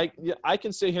bring up, I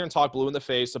can sit here and talk blue in the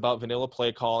face about vanilla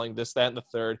play calling, this, that, and the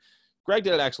third. Greg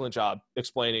did an excellent job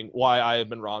explaining why I have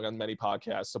been wrong on many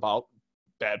podcasts about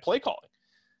bad play calling.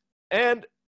 And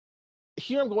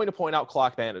here I'm going to point out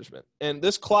clock management. And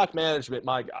this clock management,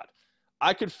 my God,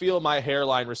 I could feel my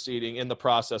hairline receding in the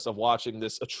process of watching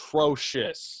this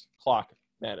atrocious clock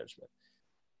management.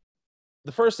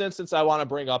 The first instance I want to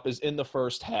bring up is in the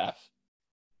first half.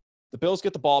 The Bills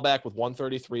get the ball back with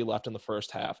 1:33 left in the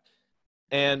first half.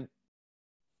 And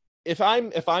if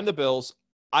I'm the Bills,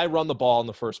 I run the ball in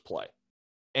the first play.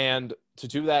 And to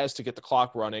do that is to get the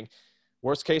clock running.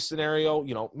 Worst case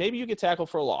scenario, maybe you get tackled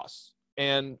for a loss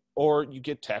or you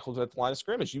get tackled at the line of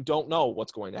scrimmage. You don't know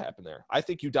what's going to happen there. I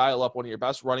think you dial up one of your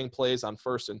best running plays on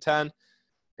 1st and 10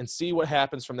 and see what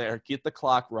happens from there. Get the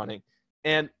clock running.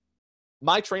 And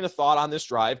my train of thought on this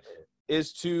drive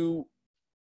is to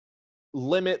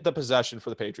limit the possession for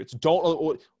the Patriots.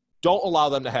 Don't allow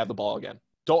them to have the ball again.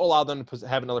 Don't allow them to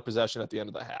have another possession at the end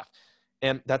of the half.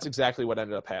 And that's exactly what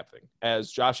ended up happening.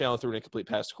 As Josh Allen threw an incomplete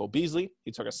pass to Cole Beasley,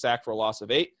 he took a sack for a loss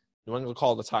of 8. New England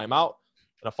called a timeout,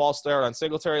 and a false start on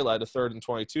Singletary led to 3rd and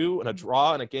 22, and a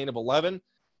draw and a gain of 11.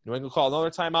 New England called another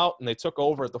timeout, and they took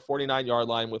over at the 49-yard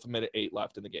line with 1:08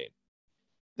 left in the game.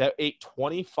 That ate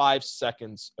 25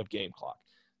 seconds of game clock.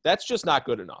 That's just not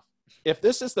good enough. If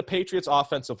this is the Patriots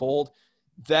offense of old,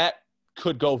 that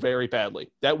could go very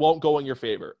badly. That won't go in your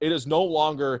favor. It is no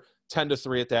longer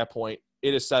 10-3 at that point.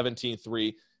 It is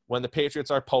 17-3 when the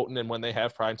Patriots are potent and when they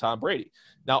have prime Tom Brady.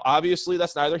 Now, obviously,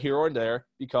 that's neither here or there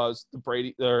because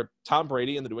Tom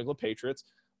Brady and the New England Patriots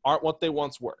aren't what they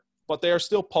once were. But they are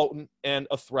still potent and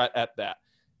a threat at that.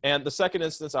 And the second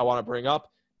instance I want to bring up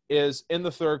is in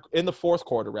the fourth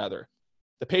quarter,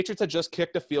 the Patriots had just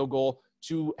kicked a field goal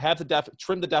to have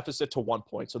trim the deficit to 1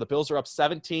 point. So the Bills are up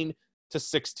 17-16,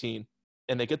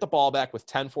 and they get the ball back with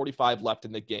 10:45 left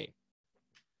in the game.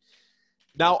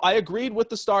 Now, I agreed with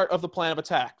the start of the plan of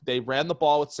attack. They ran the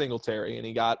ball with Singletary, and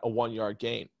he got a 1-yard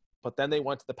gain. But then they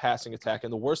went to the passing attack,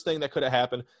 and the worst thing that could have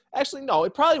happened – actually, no,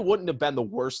 it probably wouldn't have been the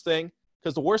worst thing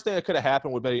because the worst thing that could have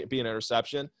happened would be an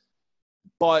interception.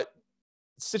 But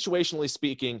situationally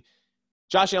speaking,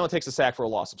 Josh Allen takes a sack for a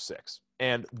loss of 6,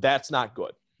 and that's not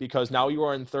good because now you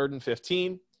are in 3rd and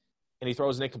 15, and he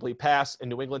throws an incomplete pass, and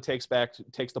New England takes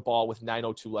the ball with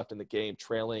 9:02 left in the game,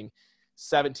 trailing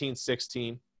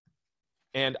 17-16.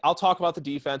 And I'll talk about the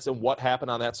defense and what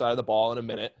happened on that side of the ball in a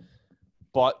minute.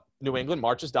 But New England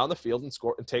marches down the field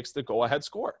and takes the go-ahead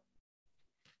score.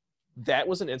 That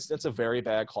was an instance of very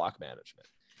bad clock management.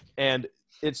 And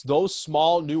it's those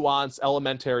small, nuanced,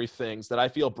 elementary things that I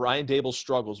feel Brian Daboll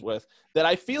struggles with that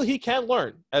I feel he can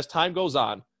learn as time goes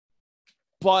on.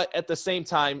 But at the same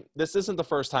time, this isn't the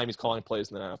first time he's calling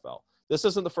plays in the NFL. This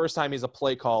isn't the first time he's a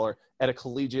play caller at a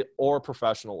collegiate or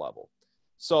professional level.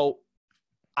 So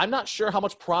I'm not sure how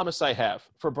much promise I have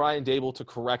for Brian Daboll to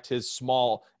correct his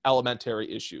small,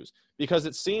 elementary issues, because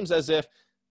it seems as if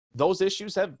those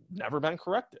issues have never been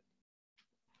corrected.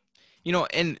 You know,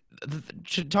 and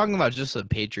talking about just the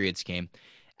Patriots game,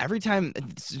 every time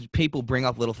people bring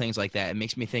up little things like that, it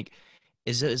makes me think,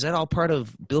 is that all part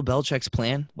of Bill Belichick's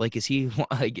plan? Like, is he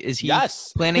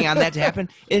Yes. planning on that to happen?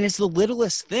 And it's the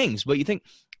littlest things, but you think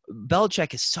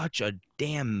Belichick is such a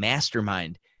damn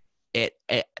mastermind at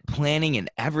planning and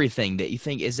everything that you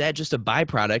think, is that just a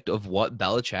byproduct of what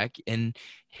Belichick and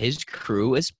his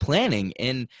crew is planning?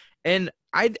 And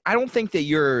I don't think that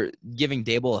you're giving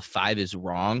Daboll a 5 is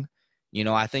wrong. You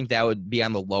know, I think that would be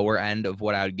on the lower end of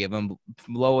what I would give him.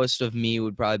 Lowest of me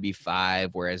would probably be 5,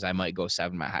 whereas I might go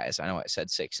 7 my highest. I know I said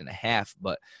 6.5,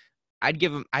 but I'd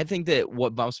give him, I think that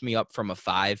what bumps me up from a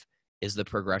 5 is the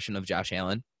progression of Josh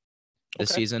Allen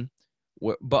this season.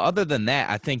 But other than that,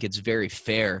 I think it's very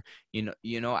fair. You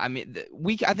know, I mean,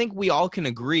 I think we all can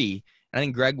agree, and I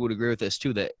think Greg would agree with this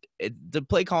too, that the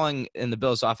play calling in the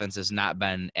Bills offense has not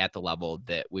been at the level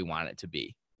that we want it to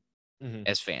be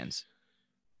as fans.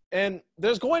 And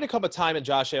there's going to come a time in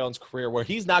Josh Allen's career where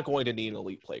he's not going to need an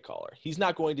elite play caller. He's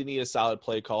not going to need a solid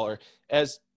play caller,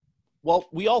 as well.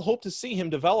 We all hope to see him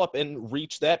develop and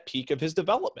reach that peak of his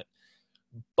development.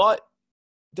 But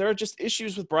there are just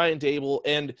issues with Brian Daboll,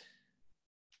 and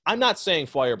I'm not saying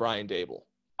fire Brian Daboll.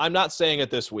 I'm not saying it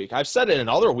this week. I've said it in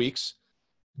other weeks.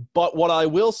 But what I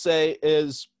will say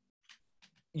is,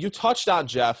 you touched on,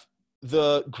 Jeff,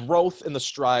 the growth and the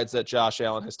strides that Josh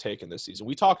Allen has taken this season.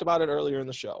 We talked about it earlier in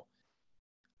the show.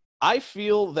 I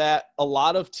feel that a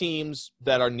lot of teams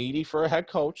that are needy for a head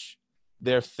coach,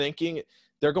 they're thinking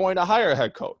they're going to hire a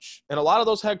head coach. And a lot of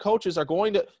those head coaches are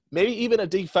going to, maybe even a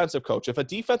defensive coach. If a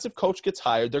defensive coach gets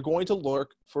hired, they're going to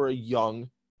look for a young,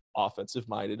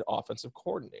 offensive-minded offensive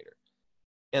coordinator.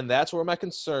 And that's where my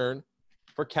concern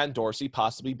for Ken Dorsey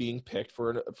possibly being picked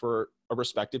for a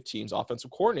respective team's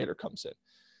offensive coordinator comes in.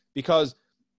 Because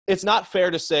it's not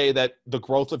fair to say that the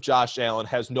growth of Josh Allen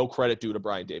has no credit due to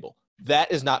Brian Daboll.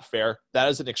 That is not fair. That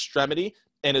is an extremity.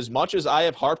 And as much as I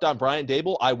have harped on Brian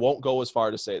Daboll, I won't go as far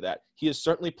to say that. He has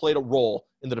certainly played a role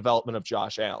in the development of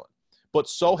Josh Allen. But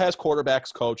so has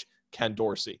quarterbacks coach Ken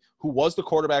Dorsey, who was the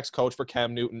quarterbacks coach for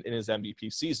Cam Newton in his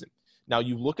MVP season. Now,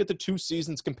 you look at the two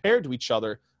seasons compared to each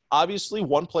other. Obviously,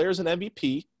 one player's an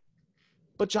MVP,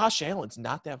 but Josh Allen's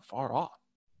not that far off.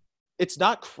 It's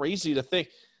not crazy to think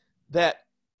that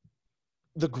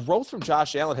the growth from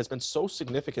Josh Allen has been so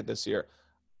significant this year.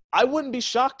 I wouldn't be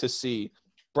shocked to see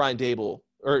Brian Daboll,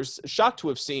 or shocked to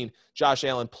have seen Josh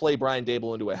Allen play Brian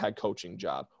Daboll into a head coaching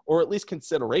job, or at least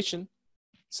consideration.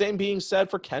 Same being said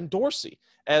for Ken Dorsey,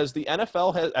 as the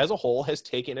NFL as a whole has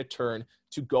taken a turn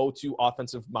to go to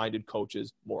offensive-minded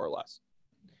coaches, more or less.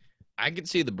 I could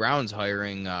see the Browns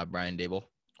hiring Brian Daboll.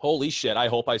 Holy shit, I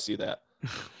hope I see that.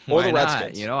 Or the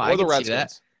Redskins. You know, or I the could Redskins. see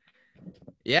that.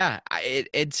 Yeah,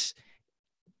 it's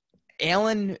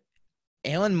Allen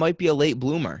might be a late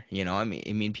bloomer. You know, I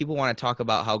mean, people want to talk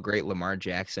about how great Lamar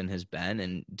Jackson has been,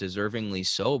 and deservingly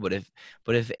so. But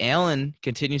if Allen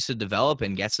continues to develop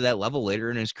and gets to that level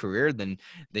later in his career, then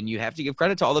you have to give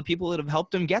credit to all the people that have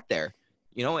helped him get there.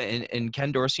 You know, and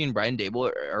Ken Dorsey and Brian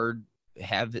Daboll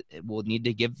will need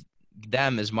to give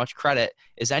them as much credit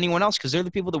as anyone else, because they're the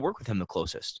people that work with him the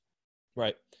closest.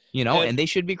 Right. You know, and they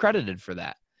should be credited for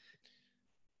that.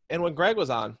 And when Greg was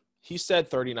on, he said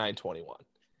 39-21.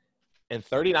 And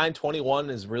 39-21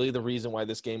 is really the reason why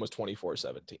this game was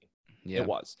 24-17. Yeah. It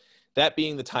was. That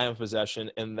being the time of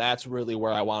possession, and that's really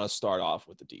where I want to start off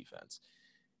with the defense.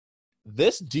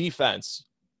 This defense,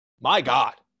 my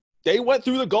God, they went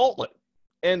through the gauntlet.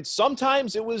 And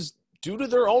sometimes it was due to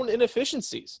their own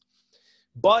inefficiencies.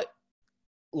 But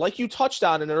like you touched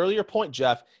on in an earlier point,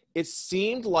 Jeff, it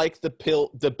seemed like the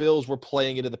Bills were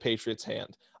playing into the Patriots'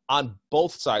 hand on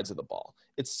both sides of the ball.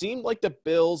 It seemed like the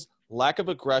Bills' lack of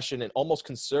aggression and almost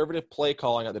conservative play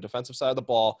calling on the defensive side of the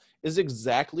ball is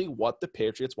exactly what the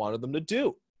Patriots wanted them to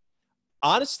do.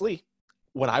 Honestly,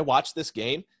 when I watched this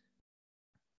game,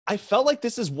 I felt like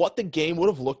this is what the game would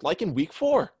have looked like in Week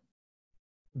 4.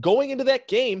 Going into that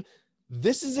game,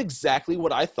 this is exactly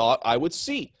what I thought I would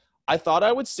see. I thought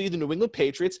I would see the New England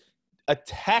Patriots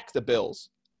attack the Bills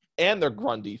and their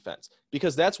run defense,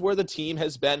 because that's where the team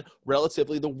has been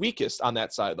relatively the weakest on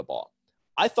that side of the ball.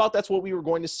 I thought that's what we were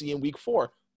going to see in week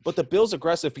 4, but the Bills'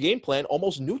 aggressive game plan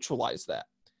almost neutralized that.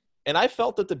 And I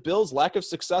felt that the Bills' lack of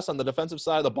success on the defensive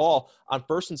side of the ball on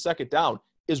first and second down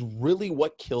is really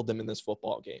what killed them in this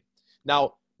football game.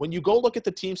 Now, when you go look at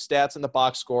the team stats and the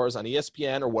box scores on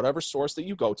ESPN or whatever source that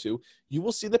you go to, you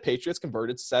will see the Patriots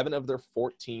converted 7 of their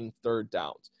 14 third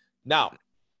downs. Now,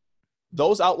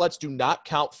 those outlets do not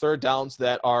count third downs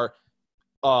that are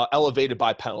elevated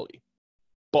by penalty.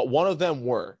 But one of them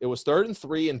were. It was 3rd and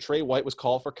 3, and Trey White was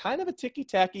called for kind of a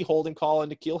ticky-tacky holding call on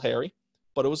N'Keal Harry,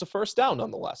 but it was a first down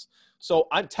nonetheless. So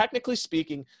I'm technically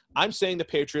speaking, I'm saying the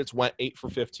Patriots went 8 for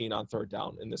 15 on third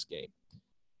down in this game.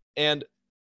 And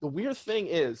the weird thing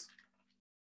is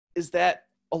that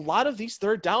a lot of these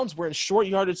third downs were in short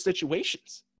yardage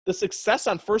situations. The success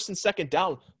on first and second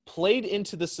down played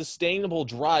into the sustainable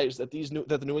drives that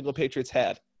the New England Patriots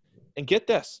had. And get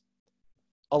this,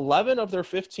 11 of their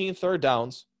 15 third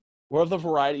downs were of the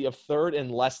variety of third and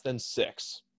less than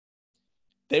 6.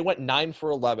 They went 9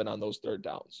 for 11 on those third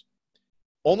downs.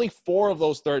 Only 4 of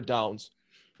those third downs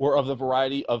were of the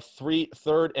variety of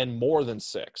third and more than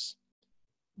 6.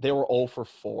 They were 0 for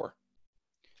 4.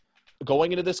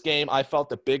 Going into this game, I felt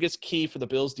the biggest key for the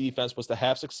Bills defense was to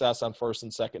have success on first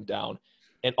and second down.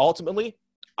 And ultimately,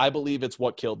 I believe it's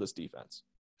what killed this defense.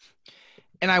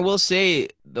 And I will say,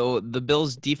 though, the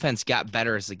Bills' defense got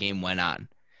better as the game went on.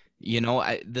 You know,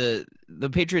 the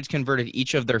Patriots converted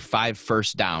each of their 5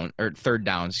 third downs.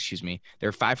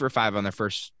 They're 5 for 5 on their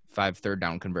first 5 third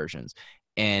down conversions.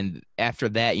 And after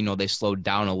that, you know, they slowed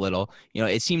down a little. You know,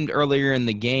 it seemed earlier in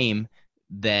the game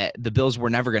that the Bills were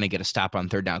never going to get a stop on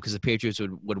third down because the Patriots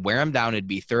would wear them down. It'd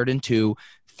be 3rd and 2,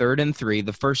 3rd and 3.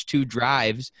 The first 2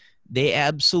 drives, they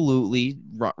absolutely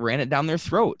ran it down their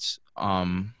throats.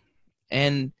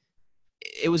 And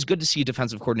it was good to see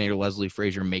defensive coordinator Leslie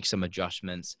Frazier make some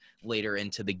adjustments later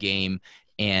into the game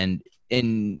and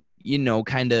you know,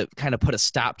 kind of put a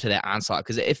stop to that onslaught.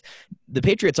 Because if the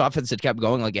Patriots offense had kept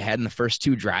going like it had in the first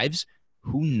 2 drives,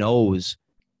 who knows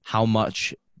how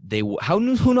much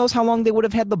who knows how long they would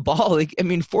have had the ball. Like, I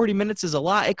mean, 40 minutes is a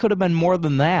lot. It could have been more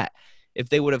than that if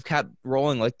they would have kept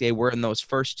rolling like they were in those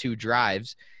first 2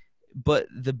 drives. But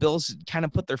the Bills kind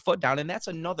of put their foot down, and that's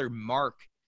another mark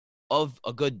of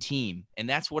a good team. And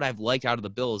that's what I've liked out of the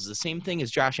Bills. The same thing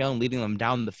as Josh Allen leading them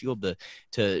down the field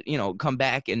to you know, come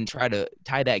back and try to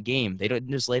tie that game. They didn't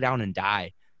just lay down and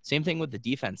die. Same thing with the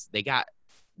defense. They got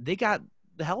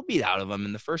the hell beat out of them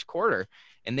in the first quarter,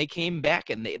 and they came back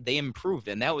and they improved.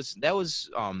 And that was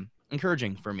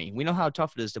encouraging for me. We know how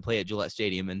tough it is to play at Gillette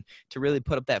Stadium, and to really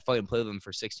put up that fight and play with them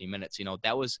for 60 minutes. You know,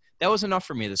 that was enough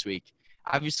for me this week.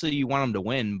 Obviously you want them to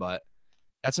win, but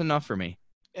that's enough for me.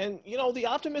 And, you know, the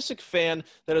optimistic fan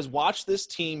that has watched this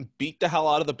team beat the hell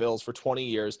out of the Bills for 20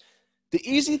 years, the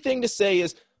easy thing to say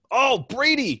is, oh,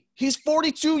 Brady, he's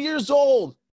 42 years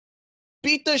old.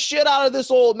 Beat the shit out of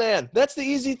this old man. That's the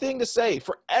easy thing to say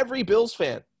for every Bills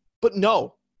fan. But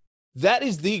no, that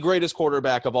is the greatest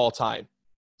quarterback of all time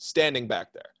standing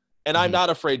back there. And I'm not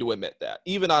afraid to admit that,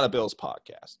 even on a Bills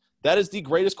podcast. That is the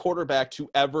greatest quarterback to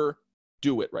ever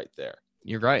do it right there.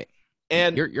 You're right.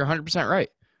 And you're 100% right.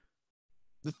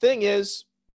 The thing is,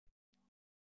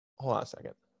 hold on a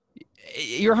second.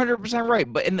 You're 100%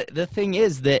 right. But the thing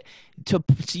is that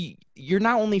you're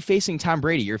not only facing Tom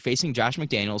Brady, you're facing Josh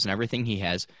McDaniels and everything he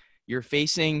has. You're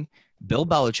facing Bill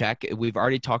Belichick. We've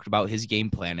already talked about his game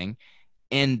planning.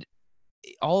 And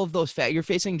all of those you're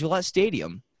facing Gillette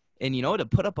Stadium. And, you know, to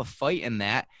put up a fight in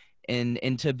that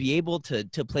and to be able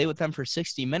to play with them for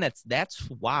 60 minutes, that's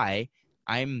why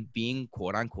I'm being,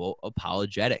 quote unquote,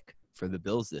 apologetic for the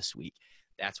Bills this week.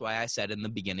 That's why I said in the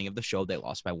beginning of the show they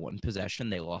lost by 1 possession.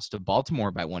 They lost to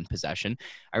Baltimore by 1 possession.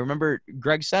 I remember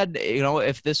Greg said, you know,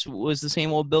 if this was the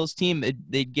same old Bills team,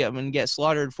 they'd get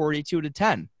slaughtered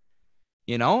 42-10.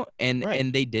 You know, and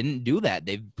they didn't do that.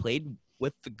 They've played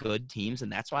with the good teams,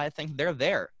 and that's why I think they're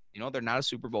there. You know, they're not a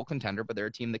Super Bowl contender, but they're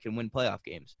a team that can win playoff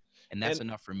games. And that's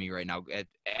enough for me right now.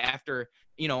 After,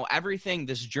 you know, everything,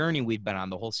 this journey we've been on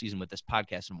the whole season with this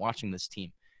podcast and watching this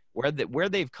team, where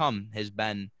they've come has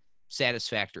been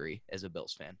satisfactory as a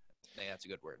Bills fan. I think that's a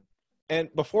good word. And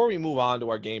before we move on to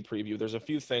our game preview, there's a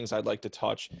few things I'd like to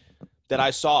touch that I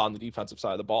saw on the defensive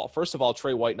side of the ball. First of all,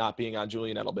 Trey White not being on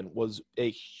Julian Edelman was a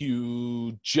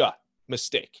huge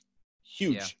mistake.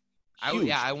 Huge.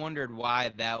 I wondered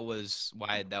why that was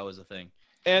a thing.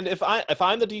 And if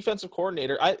I'm the defensive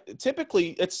coordinator,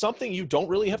 typically it's something you don't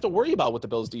really have to worry about with the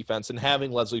Bills defense and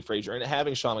having Leslie Frazier and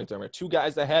having Sean McDermott, 2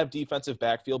 guys that have defensive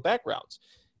backfield backgrounds.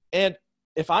 And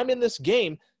if I'm in this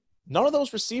game, none of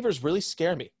those receivers really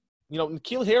scare me.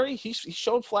 N'Keal Harry, he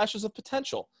showed flashes of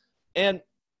potential. And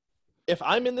if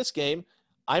I'm in this game,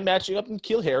 I'm matching up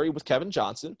N'Keal Harry with Kevin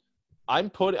Johnson. I'm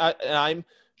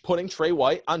putting Trey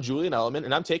White on Julian Edelman,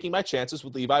 and I'm taking my chances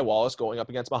with Levi Wallace going up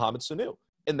against Mohamed Sanu.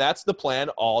 And that's the plan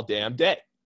all damn day.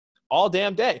 All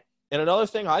damn day. And another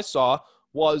thing I saw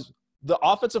was the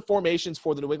offensive formations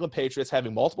for the New England Patriots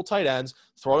having multiple tight ends,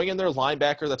 throwing in their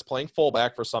linebacker that's playing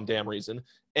fullback for some damn reason.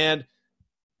 And,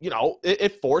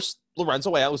 it forced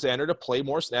Lorenzo Alexander to play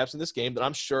more snaps in this game than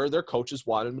I'm sure their coaches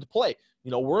wanted him to play.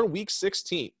 We're in week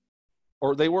 16,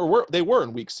 or they were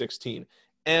in week 16.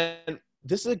 And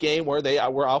this is a game where they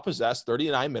were outpossessed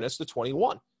 39 minutes to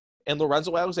 21. And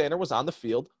Lorenzo Alexander was on the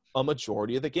field a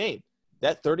majority of the game.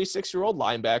 That 36-year-old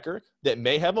linebacker that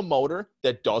may have a motor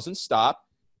that doesn't stop,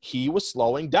 he was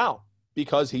slowing down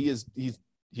because he's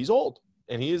old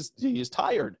and he is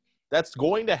tired. That's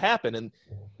going to happen, and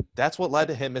that's what led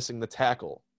to him missing the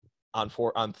tackle on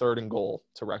 3rd and goal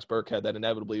to Rex Burkhead that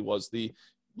inevitably was the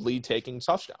lead-taking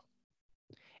touchdown.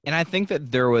 And I think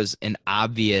that there was an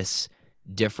obvious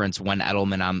difference when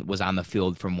Edelman was on the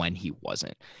field from when he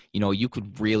wasn't. You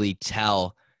could really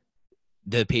tell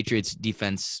the Patriots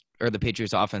defense, or the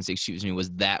Patriots offense,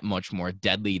 was that much more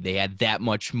deadly. They had that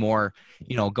much more,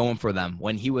 going for them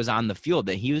when he was on the field,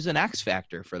 that he was an X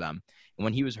factor for them. And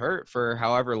when he was hurt for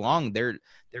however long, their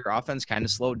offense kind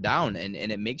of slowed down. And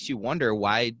it makes you wonder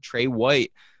why Trey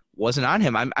White wasn't on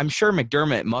him. I'm sure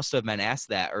McDermott must have been asked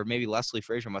that, or maybe Leslie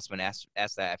Frazier must have been asked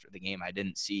that after the game. I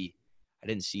didn't see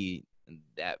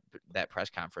that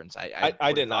press conference.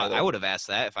 I didn't either. I would have asked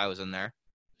that if I was in there.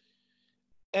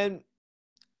 And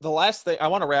the last thing, I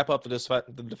want to wrap up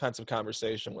the defensive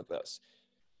conversation with this.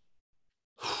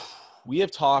 We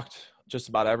have talked just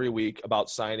about every week about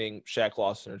signing Shaq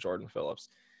Lawson or Jordan Phillips.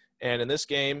 And in this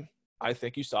game, I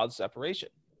think you saw the separation.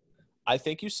 I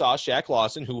think you saw Shaq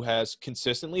Lawson, who has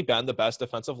consistently been the best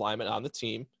defensive lineman on the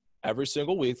team every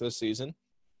single week this season,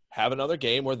 have another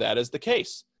game where that is the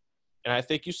case. And I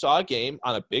think you saw a game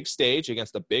on a big stage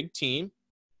against a big team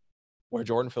where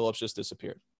Jordan Phillips just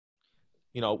disappeared.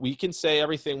 We can say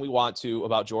everything we want to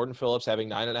about Jordan Phillips having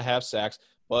 9.5 sacks,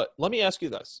 but let me ask you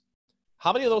this.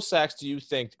 How many of those sacks do you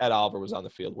think Ed Oliver was on the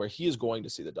field where he is going to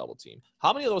see the double team?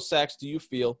 How many of those sacks do you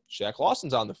feel Shaq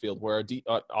Lawson's on the field where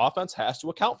offense has to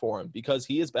account for him because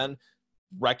he has been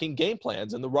wrecking game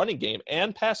plans in the running game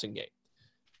and passing game?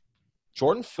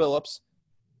 Jordan Phillips,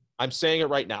 I'm saying it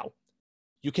right now,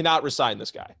 you cannot resign this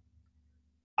guy.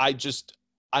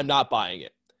 I'm not buying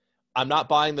it. I'm not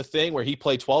buying the thing where he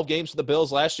played 12 games for the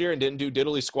Bills last year and didn't do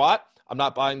diddly squat. I'm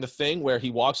not buying the thing where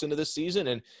he walks into this season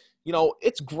and,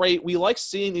 it's great. We like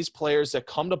seeing these players that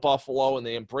come to Buffalo and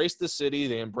they embrace the city,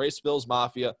 they embrace Bills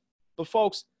Mafia. But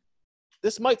folks,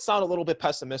 this might sound a little bit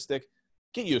pessimistic.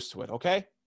 Get used to it, okay?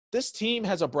 This team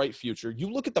has a bright future. You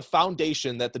look at the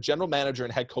foundation that the general manager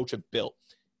and head coach have built.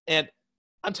 And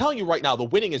I'm telling you right now, the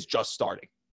winning is just starting.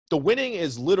 The winning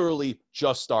is literally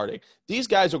just starting. These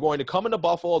guys are going to come into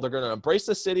Buffalo. They're going to embrace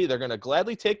the city. They're going to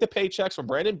gladly take the paychecks from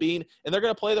Brandon Beane, and they're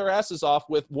going to play their asses off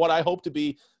with what I hope to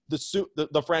be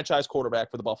the franchise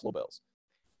quarterback for the Buffalo Bills.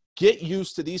 Get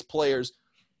used to these players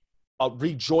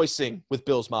rejoicing with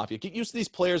Bills Mafia. Get used to these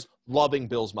players loving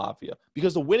Bills Mafia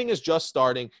because the winning is just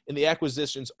starting and the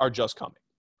acquisitions are just coming.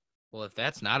 Well, if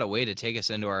that's not a way to take us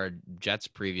into our Jets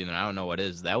preview, then I don't know what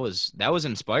is. That was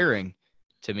inspiring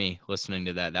to me listening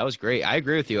to that. That was great. I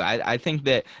agree with you. I think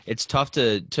that it's tough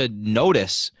to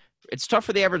notice. It's tough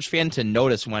for the average fan to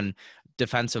notice when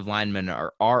defensive linemen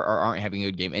are or aren't having a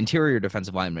good game. Interior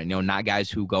defensive linemen, not guys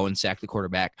who go and sack the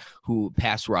quarterback, who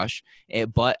pass rush.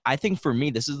 But I think for me,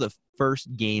 this is the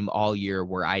first game all year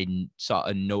where I saw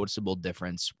a noticeable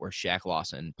difference where Shaq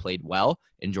Lawson played well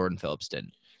and Jordan Phillips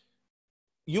didn't.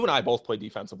 You and I both played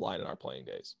defensive line in our playing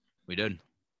days. We did.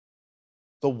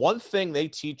 The one thing they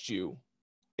teach you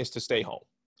is to stay home,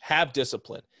 have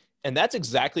discipline. And that's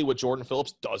exactly what Jordan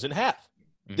Phillips doesn't have.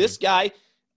 Mm-hmm. This guy,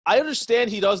 I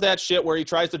understand he does that shit where he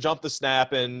tries to jump the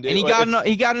snap and he got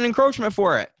an encroachment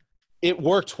for it. It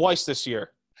worked twice this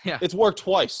year. Yeah. It's worked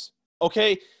twice.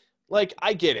 Okay. Like,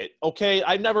 I get it. Okay.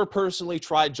 I've never personally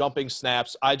tried jumping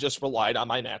snaps. I just relied on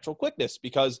my natural quickness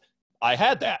because I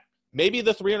had that. Maybe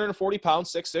the 340-pound,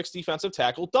 6'6" defensive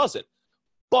tackle doesn't.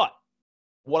 But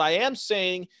what I am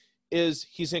saying is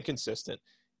he's inconsistent.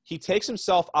 He takes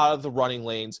himself out of the running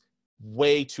lanes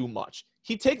way too much.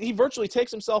 He virtually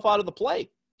takes himself out of the play.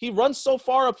 He runs so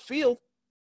far upfield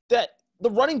that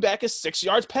the running back is 6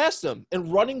 yards past him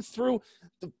and running through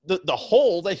the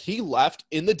hole that he left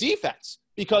in the defense.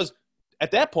 Because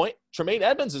at that point, Tremaine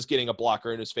Edmonds is getting a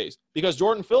blocker in his face because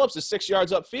Jordan Phillips is 6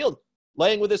 yards upfield.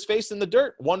 laying with his face in the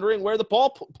dirt, wondering where the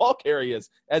ball carrier is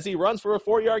as he runs for a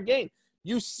 4-yard gain.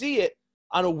 You see it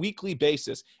on a weekly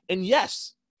basis. And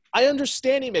yes, I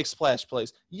understand he makes splash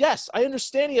plays. Yes, I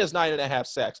understand he has 9.5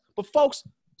 sacks. But folks,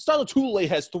 Starlin Tule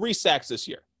has 3 sacks this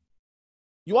year.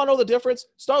 You want to know the difference?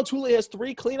 Starlin Tule has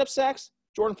 3 cleanup sacks.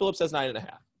 Jordan Phillips has 9.5.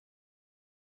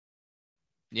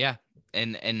 Yeah,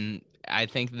 and I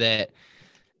think that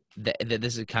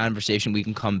this is a conversation we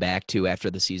can come back to after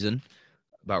the season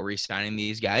about re-signing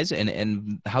these guys,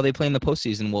 and how they play in the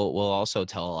postseason will also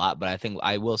tell a lot. But I think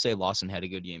I will say Lawson had a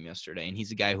good game yesterday, and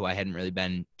he's a guy who I hadn't really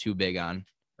been too big on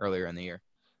earlier in the year.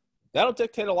 That'll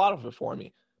dictate a lot of it for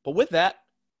me. But with that,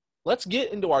 let's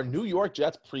get into our New York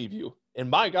Jets preview. And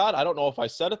my God, I don't know if I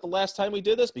said it the last time we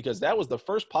did this, because that was the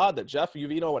first pod that Jeff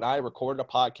Uvino and I recorded a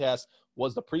podcast,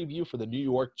 was the preview for the New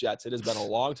York Jets. It has been a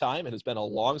long time. It has been a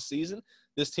long season.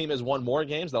 This team has won more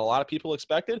games than a lot of people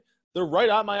expected. They're right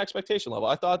on my expectation level.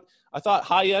 I thought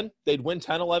high end, they'd win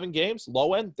 10, 11 games.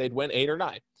 Low end, they'd win 8 or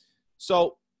 9.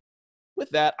 So with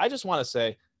that, I just want to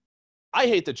say, I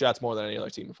hate the Jets more than any other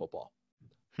team in football.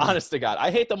 Honest to God,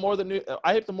 I hate them more than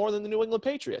the New England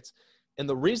Patriots. And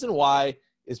the reason why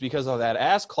is because of that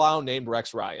ass clown named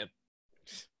Rex Ryan.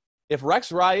 If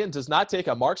Rex Ryan does not take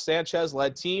a Mark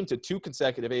Sanchez-led team to 2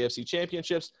 consecutive AFC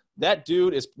championships, that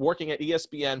dude is working at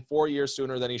ESPN 4 years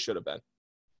sooner than he should have been.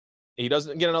 He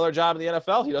doesn't get another job in the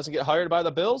NFL. He doesn't get hired by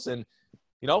the Bills. And,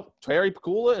 Terry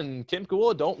Pegula and Kim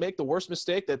Pegula don't make the worst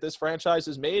mistake that this franchise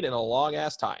has made in a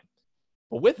long-ass time.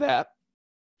 But with that,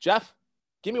 Jeff,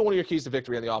 give me one of your keys to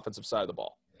victory on the offensive side of the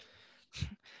ball.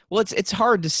 Well, it's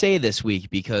hard to say this week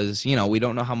because, we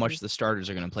don't know how much the starters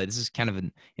are going to play. This is kind of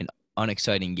an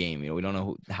unexciting game. We don't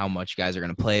know how much guys are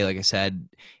going to play. Like I said,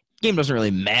 game doesn't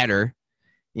really matter,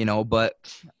 but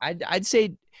I'd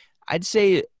say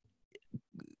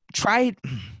try.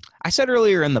 I said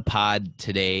earlier in the pod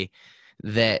today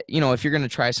that, if you're going to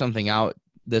try something out,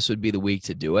 this would be the week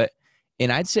to do it.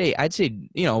 And I'd say,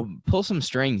 pull some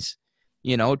strings.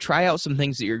 Try out some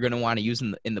things that you're going to want to use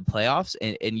in the playoffs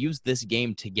and use this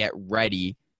game to get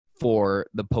ready for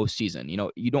the postseason.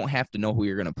 You don't have to know who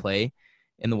you're going to play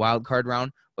in the wild card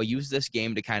round, but use this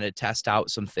game to kind of test out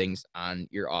some things on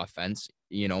your offense.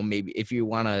 Maybe if you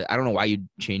want to, I don't know why you'd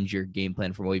change your game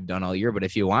plan from what you've done all year, but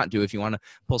if you want to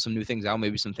pull some new things out,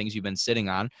 maybe some things you've been sitting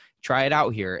on, try it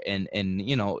out here and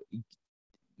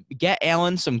get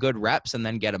Allen some good reps and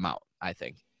then get him out, I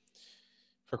think.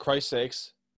 For Christ's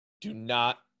sakes, do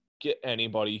not get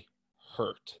anybody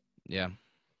hurt. Yeah.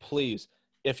 Please.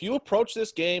 If you approach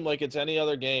this game like it's any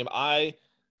other game,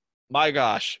 my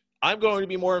gosh, I'm going to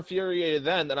be more infuriated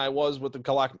then than I was with the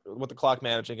clock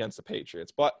managing against the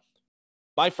Patriots. But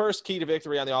my first key to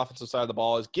victory on the offensive side of the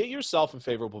ball is get yourself in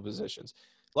favorable positions.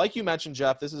 Like you mentioned,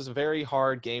 Jeff, this is a very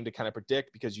hard game to kind of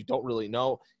predict because you don't really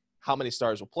know how many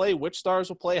stars will play, which stars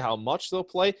will play, how much they'll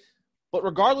play. But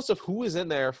regardless of who is in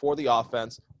there for the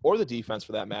offense or the defense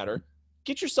for that matter,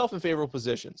 get yourself in favorable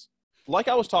positions. Like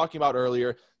I was talking about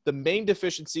earlier, the main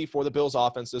deficiency for the Bills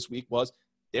offense this week was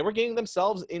they were getting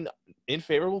themselves in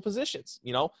favorable positions.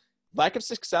 Lack of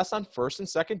success on first and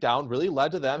second down really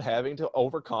led to them having to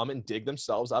overcome and dig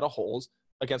themselves out of holes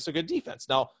against a good defense.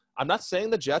 Now, I'm not saying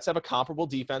the Jets have a comparable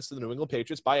defense to the New England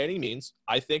Patriots by any means.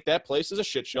 I think that place is a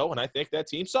shit show, and I think that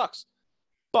team sucks.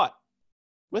 But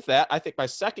with that, I think my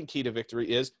second key to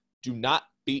victory is do not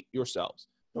beat yourselves.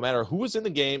 No matter who is in the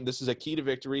game, this is a key to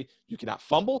victory. You cannot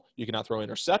fumble. You cannot throw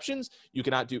interceptions. You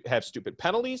cannot have stupid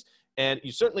penalties. And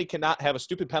you certainly cannot have a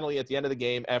stupid penalty at the end of the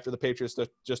game after the Patriots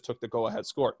just took the go-ahead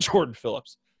score, Jordan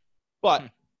Phillips. But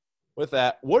with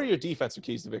that, what are your defensive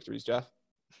keys to victories, Jeff?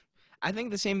 I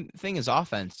think the same thing as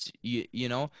offense.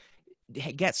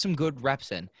 Get some good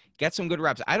reps in. Get some good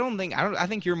reps. I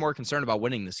think you're more concerned about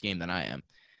winning this game than I am.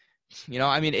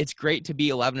 It's great to be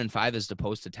 11-5 as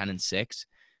opposed to 10-6,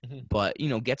 but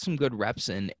get some good reps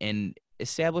in and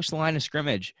establish the line of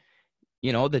scrimmage.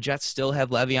 The Jets still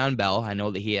have Le'Veon Bell. I know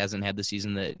that he hasn't had the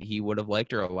season that he would have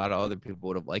liked or a lot of other people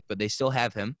would have liked, but they still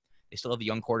have him. They still have a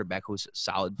young quarterback who's a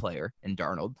solid player in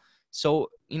Darnold. So,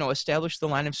 establish the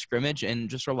line of scrimmage and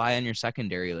just rely on your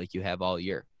secondary like you have all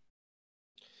year.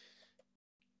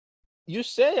 You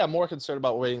say I'm more concerned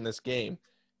about winning this game.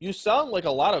 You sound like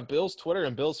a lot of Bills Twitter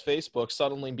and Bills Facebook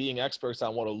suddenly being experts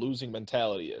on what a losing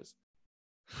mentality is.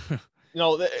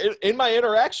 In my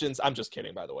interactions, I'm just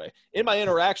kidding, by the way. In my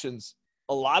interactions,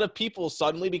 a lot of people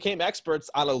suddenly became experts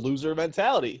on a loser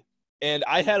mentality. And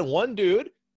I had one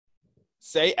dude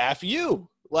say, F you,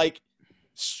 like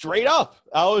straight up.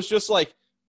 I was just like,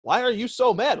 why are you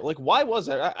so mad? Like, why was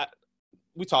it?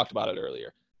 We talked about it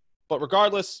earlier. But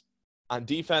regardless, on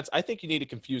defense, I think you need to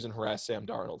confuse and harass Sam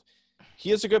Darnold.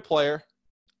 He is a good player.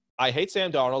 I hate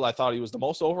Sam Darnold. I thought he was the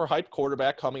most overhyped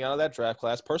quarterback coming out of that draft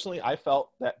class. Personally, I felt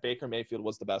that Baker Mayfield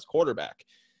was the best quarterback.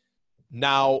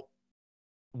 Now,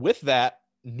 with that,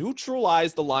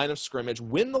 neutralize the line of scrimmage,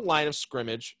 win the line of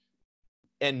scrimmage,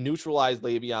 and neutralize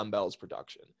Le'Veon Bell's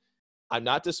production. I'm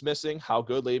not dismissing how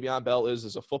good Le'Veon Bell is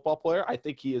as a football player. I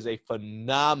think he is a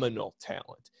phenomenal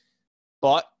talent.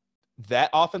 But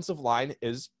that offensive line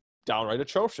is downright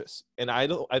atrocious. And I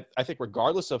think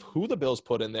regardless of who the Bills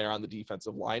put in there on the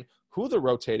defensive line, who they're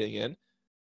rotating in,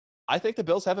 I think the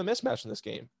Bills have a mismatch in this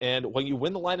game. And when you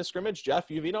win the line of scrimmage, Jeff,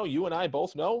 you and I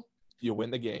both know you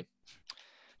win the game.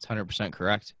 It's 100%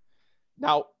 correct.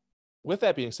 Now, with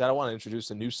that being said, I want to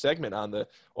introduce a new segment on the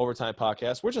Overtime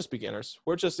Podcast. We're just beginners.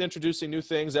 We're just introducing new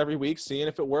things every week, seeing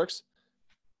if it works.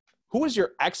 Who is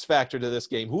your X factor to this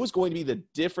game? Who is going to be the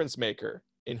difference maker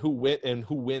in who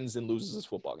wins and loses this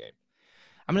football game?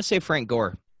 I'm going to say Frank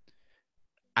Gore.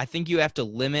 I think you have to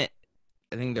limit.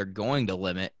 I think they're going to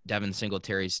limit Devin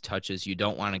Singletary's touches. You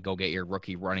don't want to go get your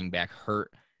rookie running back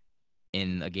hurt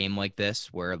in a game like this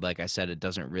where, like I said, it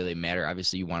doesn't really matter.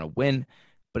 Obviously, you want to win.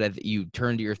 But if you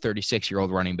turn to your 36-year-old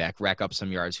running back, rack up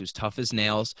some yards, who's tough as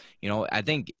nails. I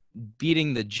think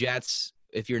beating the Jets,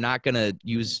 if you're not going to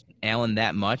use Allen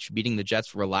that much, beating the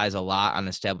Jets relies a lot on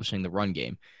establishing the run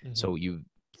game. Mm-hmm. So you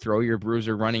throw your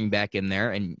bruiser running back in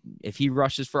there, and if he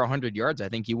rushes for 100 yards, I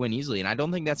think you win easily. And I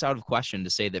don't think that's out of question to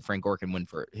say that Frank Gore can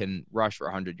rush for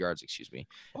 100 yards.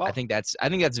 Well, I think that's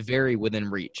very within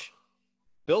reach.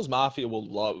 Bills Mafia will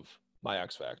love my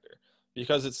X factor,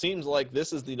 because it seems like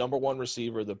this is the number one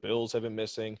receiver the Bills have been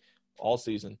missing all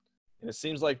season. And it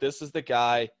seems like this is the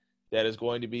guy that is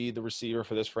going to be the receiver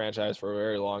for this franchise for a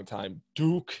very long time.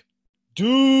 Duke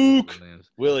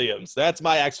Williams. That's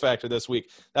my X factor this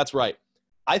week. That's right.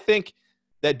 I think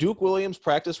that Duke Williams'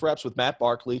 practice reps with Matt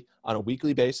Barkley on a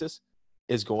weekly basis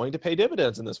is going to pay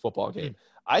dividends in this football game.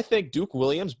 I think Duke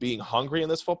Williams being hungry in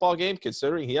this football game,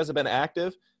 considering he hasn't been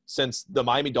active since the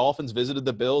Miami Dolphins visited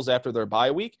the Bills after their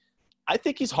bye week, I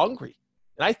think he's hungry.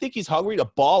 And I think he's hungry to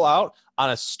ball out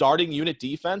on a starting unit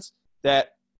defense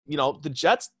that, the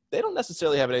Jets, they don't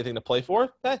necessarily have anything to play for.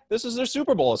 This is their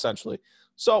Super Bowl, essentially.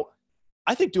 So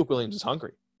I think Duke Williams is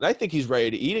hungry. And I think he's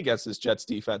ready to eat against this Jets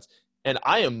defense. And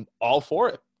I am all for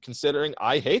it, considering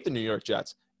I hate the New York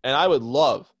Jets. And I would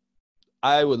love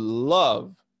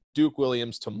Duke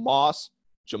Williams to moss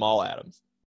Jamal Adams.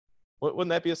 Wouldn't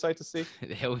that be a sight to see?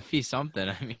 That would be something.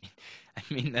 I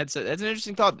mean that's an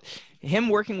interesting thought. Him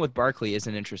working with Barkley is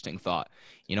an interesting thought.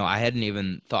 I hadn't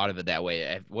even thought of it that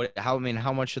way. How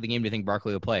much of the game do you think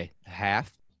Barkley will play?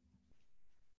 Half?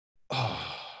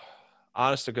 Oh,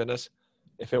 honest to goodness,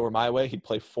 if it were my way, he'd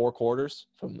play 4 quarters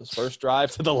from the first drive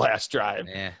to the last drive.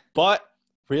 Yeah. But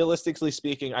realistically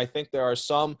speaking, I think there are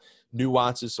some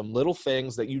nuances, some little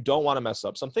things that you don't want to mess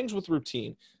up, some things with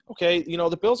routine. Okay,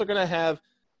 the Bills are going to have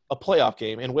a playoff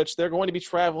game in which they're going to be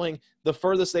traveling the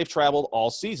furthest they've traveled all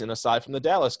season, aside from the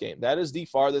Dallas game. That is the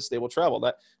farthest they will travel.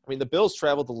 The Bills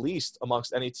traveled the least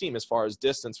amongst any team as far as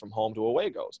distance from home to away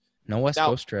goes. No West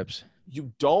Coast trips.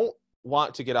 You don't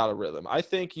want to get out of rhythm. I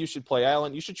think you should play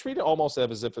Allen. You should treat it almost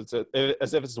as if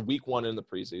it's week 1 in the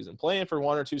preseason. Play him for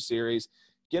 1 or 2 series,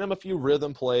 get him a few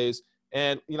rhythm plays,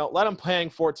 and let him hang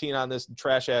 14 on this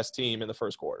trash ass team in the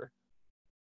first quarter.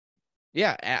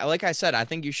 Yeah, like I said, I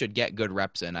think you should get good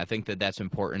reps in. I think that's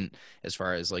important as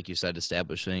far as, like you said,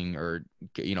 establishing or,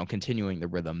 continuing the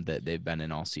rhythm that they've been in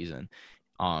all season.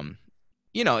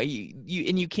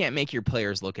 You can't make your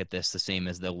players look at this the same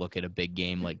as they'll look at a big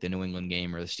game like the New England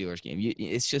game or the Steelers game.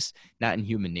 It's just not in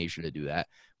human nature to do that.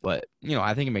 But,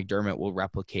 I think McDermott will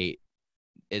replicate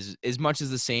as much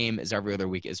as the same as every other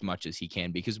week as much as he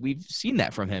can, because we've seen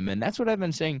that from him. And that's what I've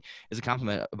been saying is a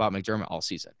compliment about McDermott all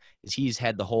season, is he's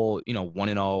had the whole,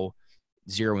 1-0,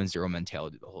 0-0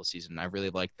 mentality the whole season. And I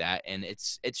really like that. And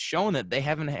it's shown that they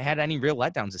haven't had any real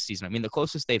letdowns this season. The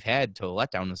closest they've had to a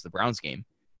letdown was the Browns game.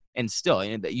 And still,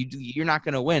 you're not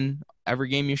going to win every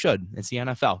game you should. It's the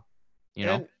NFL,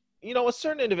 And, a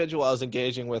certain individual I was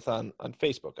engaging with on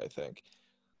Facebook, I think,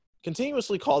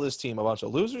 continuously called this team a bunch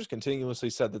of losers, continuously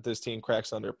said that this team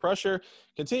cracks under pressure,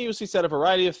 continuously said a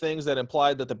variety of things that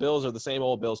implied that the Bills are the same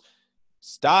old Bills.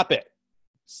 Stop it.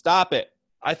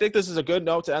 I think this is a good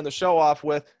note to end the show off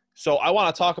with, so I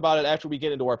want to talk about it after we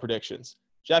get into our predictions.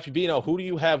 Jeff Ubino, who do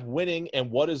you have winning,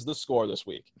 and what is the score this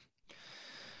week?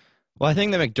 Well, I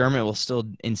think that McDermott will still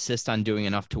insist on doing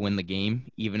enough to win the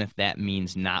game, even if that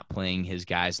means not playing his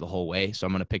guys the whole way. So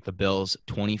I'm going to pick the Bills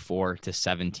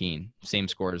 24-17. Same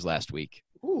score as last week.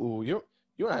 Ooh, you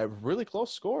and I have really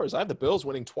close scores. I have the Bills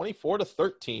winning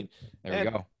 24-13. There we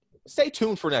go. Stay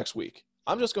tuned for next week.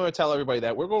 I'm just going to tell everybody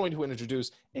that we're going to introduce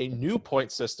a new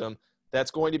point system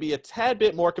that's going to be a tad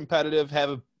bit more competitive, have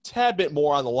a tad bit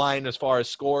more on the line as far as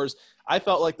scores. I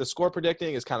felt like the score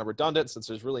predicting is kind of redundant since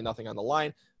there's really nothing on the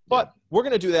line. But we're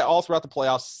going to do that all throughout the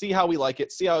playoffs, see how we like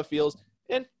it, see how it feels,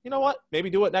 and you know what? Maybe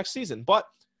do it next season. But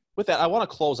with that, I want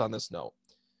to close on this note.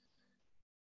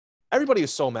 Everybody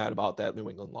is so mad about that New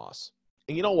England loss.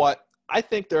 And you know what? I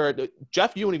think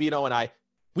Jeff Univino and I,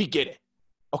 we get it.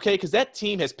 Okay? Because that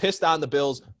team has pissed on the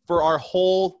Bills for our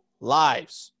whole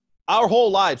lives. Our whole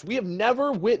lives. We have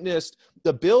never witnessed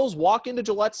the Bills walk into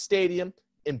Gillette Stadium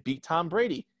and beat Tom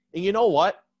Brady. And you know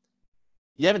what?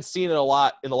 You haven't seen it a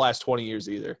lot in the last 20 years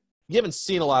either. You haven't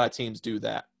seen a lot of teams do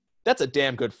that. That's a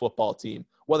damn good football team.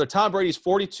 Whether Tom Brady's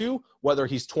 42, whether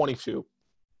he's 22.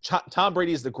 Tom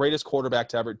Brady is the greatest quarterback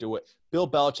to ever do it. Bill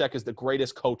Belichick is the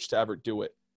greatest coach to ever do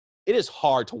it. It is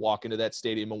hard to walk into that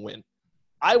stadium and win.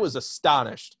 I was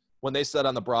astonished when they said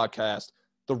on the broadcast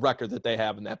the record that they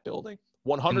have in that building.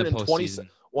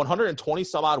 120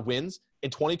 some odd wins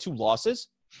and 22 losses.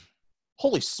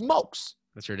 Holy smokes.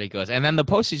 That's ridiculous. And then the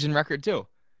postseason record too.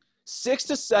 6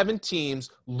 to 7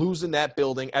 teams lose in that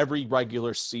building every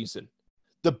regular season.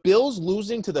 The Bills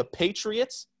losing to the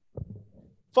Patriots?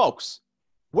 Folks,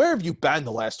 where have you been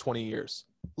the last 20 years?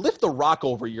 Lift the rock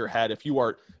over your head if you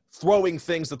are throwing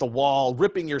things at the wall,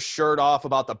 ripping your shirt off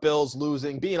about the Bills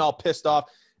losing, being all pissed off.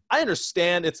 I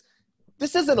understand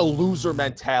this isn't a loser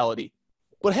mentality,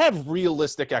 but have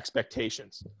realistic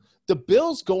expectations. The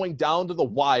Bills going down to the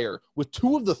wire with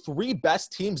 2 of the 3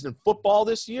 best teams in football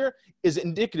this year is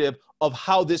indicative of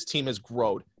how this team has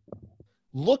grown.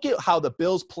 Look at how the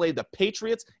Bills played the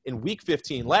Patriots in Week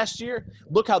 15 last year.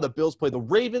 Look how the Bills played the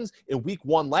Ravens in Week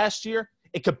 1 last year,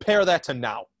 and compare that to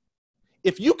now.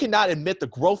 If you cannot admit the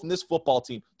growth in this football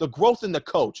team, the growth in the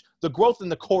coach, the growth in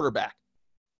the quarterback,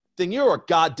 then you're a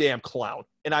goddamn clown.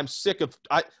 And I'm sick of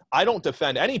 – I don't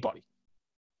defend anybody.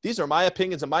 These are my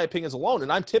opinions and my opinions alone,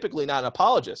 and I'm typically not an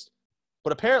apologist.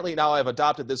 But apparently now I've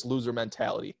adopted this loser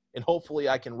mentality, and hopefully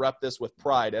I can rep this with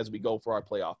pride as we go for our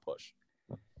playoff push.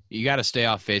 You got to stay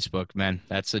off Facebook, man.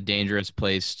 That's a dangerous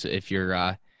place if you're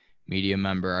a media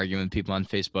member arguing with people on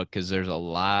Facebook, because there's a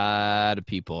lot of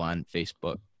people on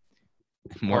Facebook.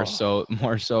 More so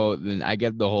than I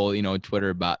get the whole,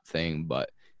 Twitter bot thing, but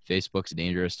Facebook's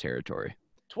dangerous territory.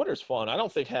 Twitter's fun. I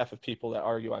don't think half of people that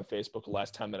argue on Facebook will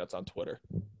last 10 minutes on Twitter.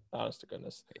 Honest to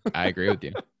goodness. I agree with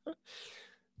you.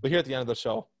 But here at the end of the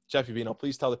show, Jeff Uvino,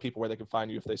 please tell the people where they can find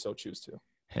you if they so choose to.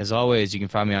 As always, you can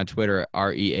find me on Twitter,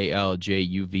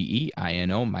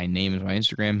 REALJUVEINO. My name is my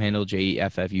Instagram handle,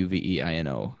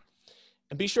 JEFFUVEINO.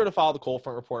 And be sure to follow the Cold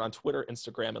Front Report on Twitter,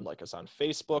 Instagram, and like us on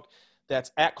Facebook.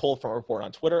 That's at Cold Front Report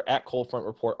on Twitter, at Cold Front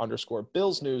Report _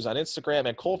 Bills News on Instagram,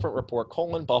 and Cold Front Report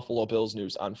 _ Buffalo Bills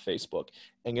News on Facebook.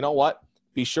 And you know what?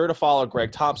 Be sure to follow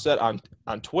Greg Tompsett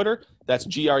on Twitter. That's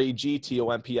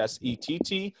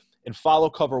GREGTOMPSETT. And follow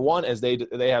Cover One as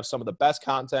they have some of the best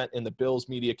content in the Bills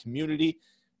media community.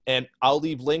 And I'll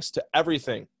leave links to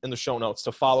everything in the show notes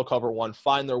to follow Cover One,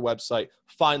 find their website,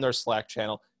 find their Slack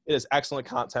channel. It is excellent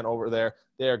content over there.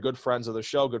 They are good friends of the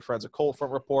show, good friends of Cold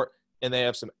Front Report, and they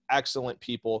have some excellent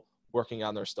people working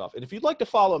on their stuff. And if you'd like to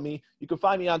follow me, you can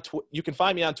find me on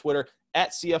Twitter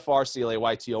at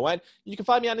CFRCLAYTON. You can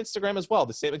find me on Instagram as well,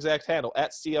 the same exact handle,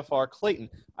 at CFR Clayton.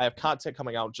 I have content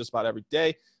coming out just about every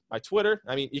day. My Twitter,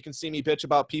 you can see me bitch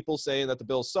about people saying that the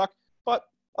Bills suck, but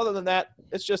other than that,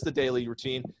 it's just a daily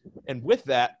routine. And with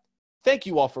that, thank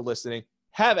you all for listening.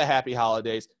 Have a happy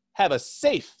holidays. Have a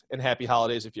safe and happy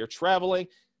holidays if you're traveling,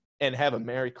 and have a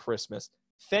Merry Christmas.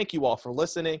 Thank you all for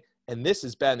listening. And this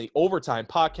has been the Overtime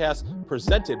Podcast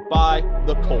presented by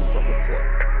the Cold Front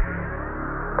Report.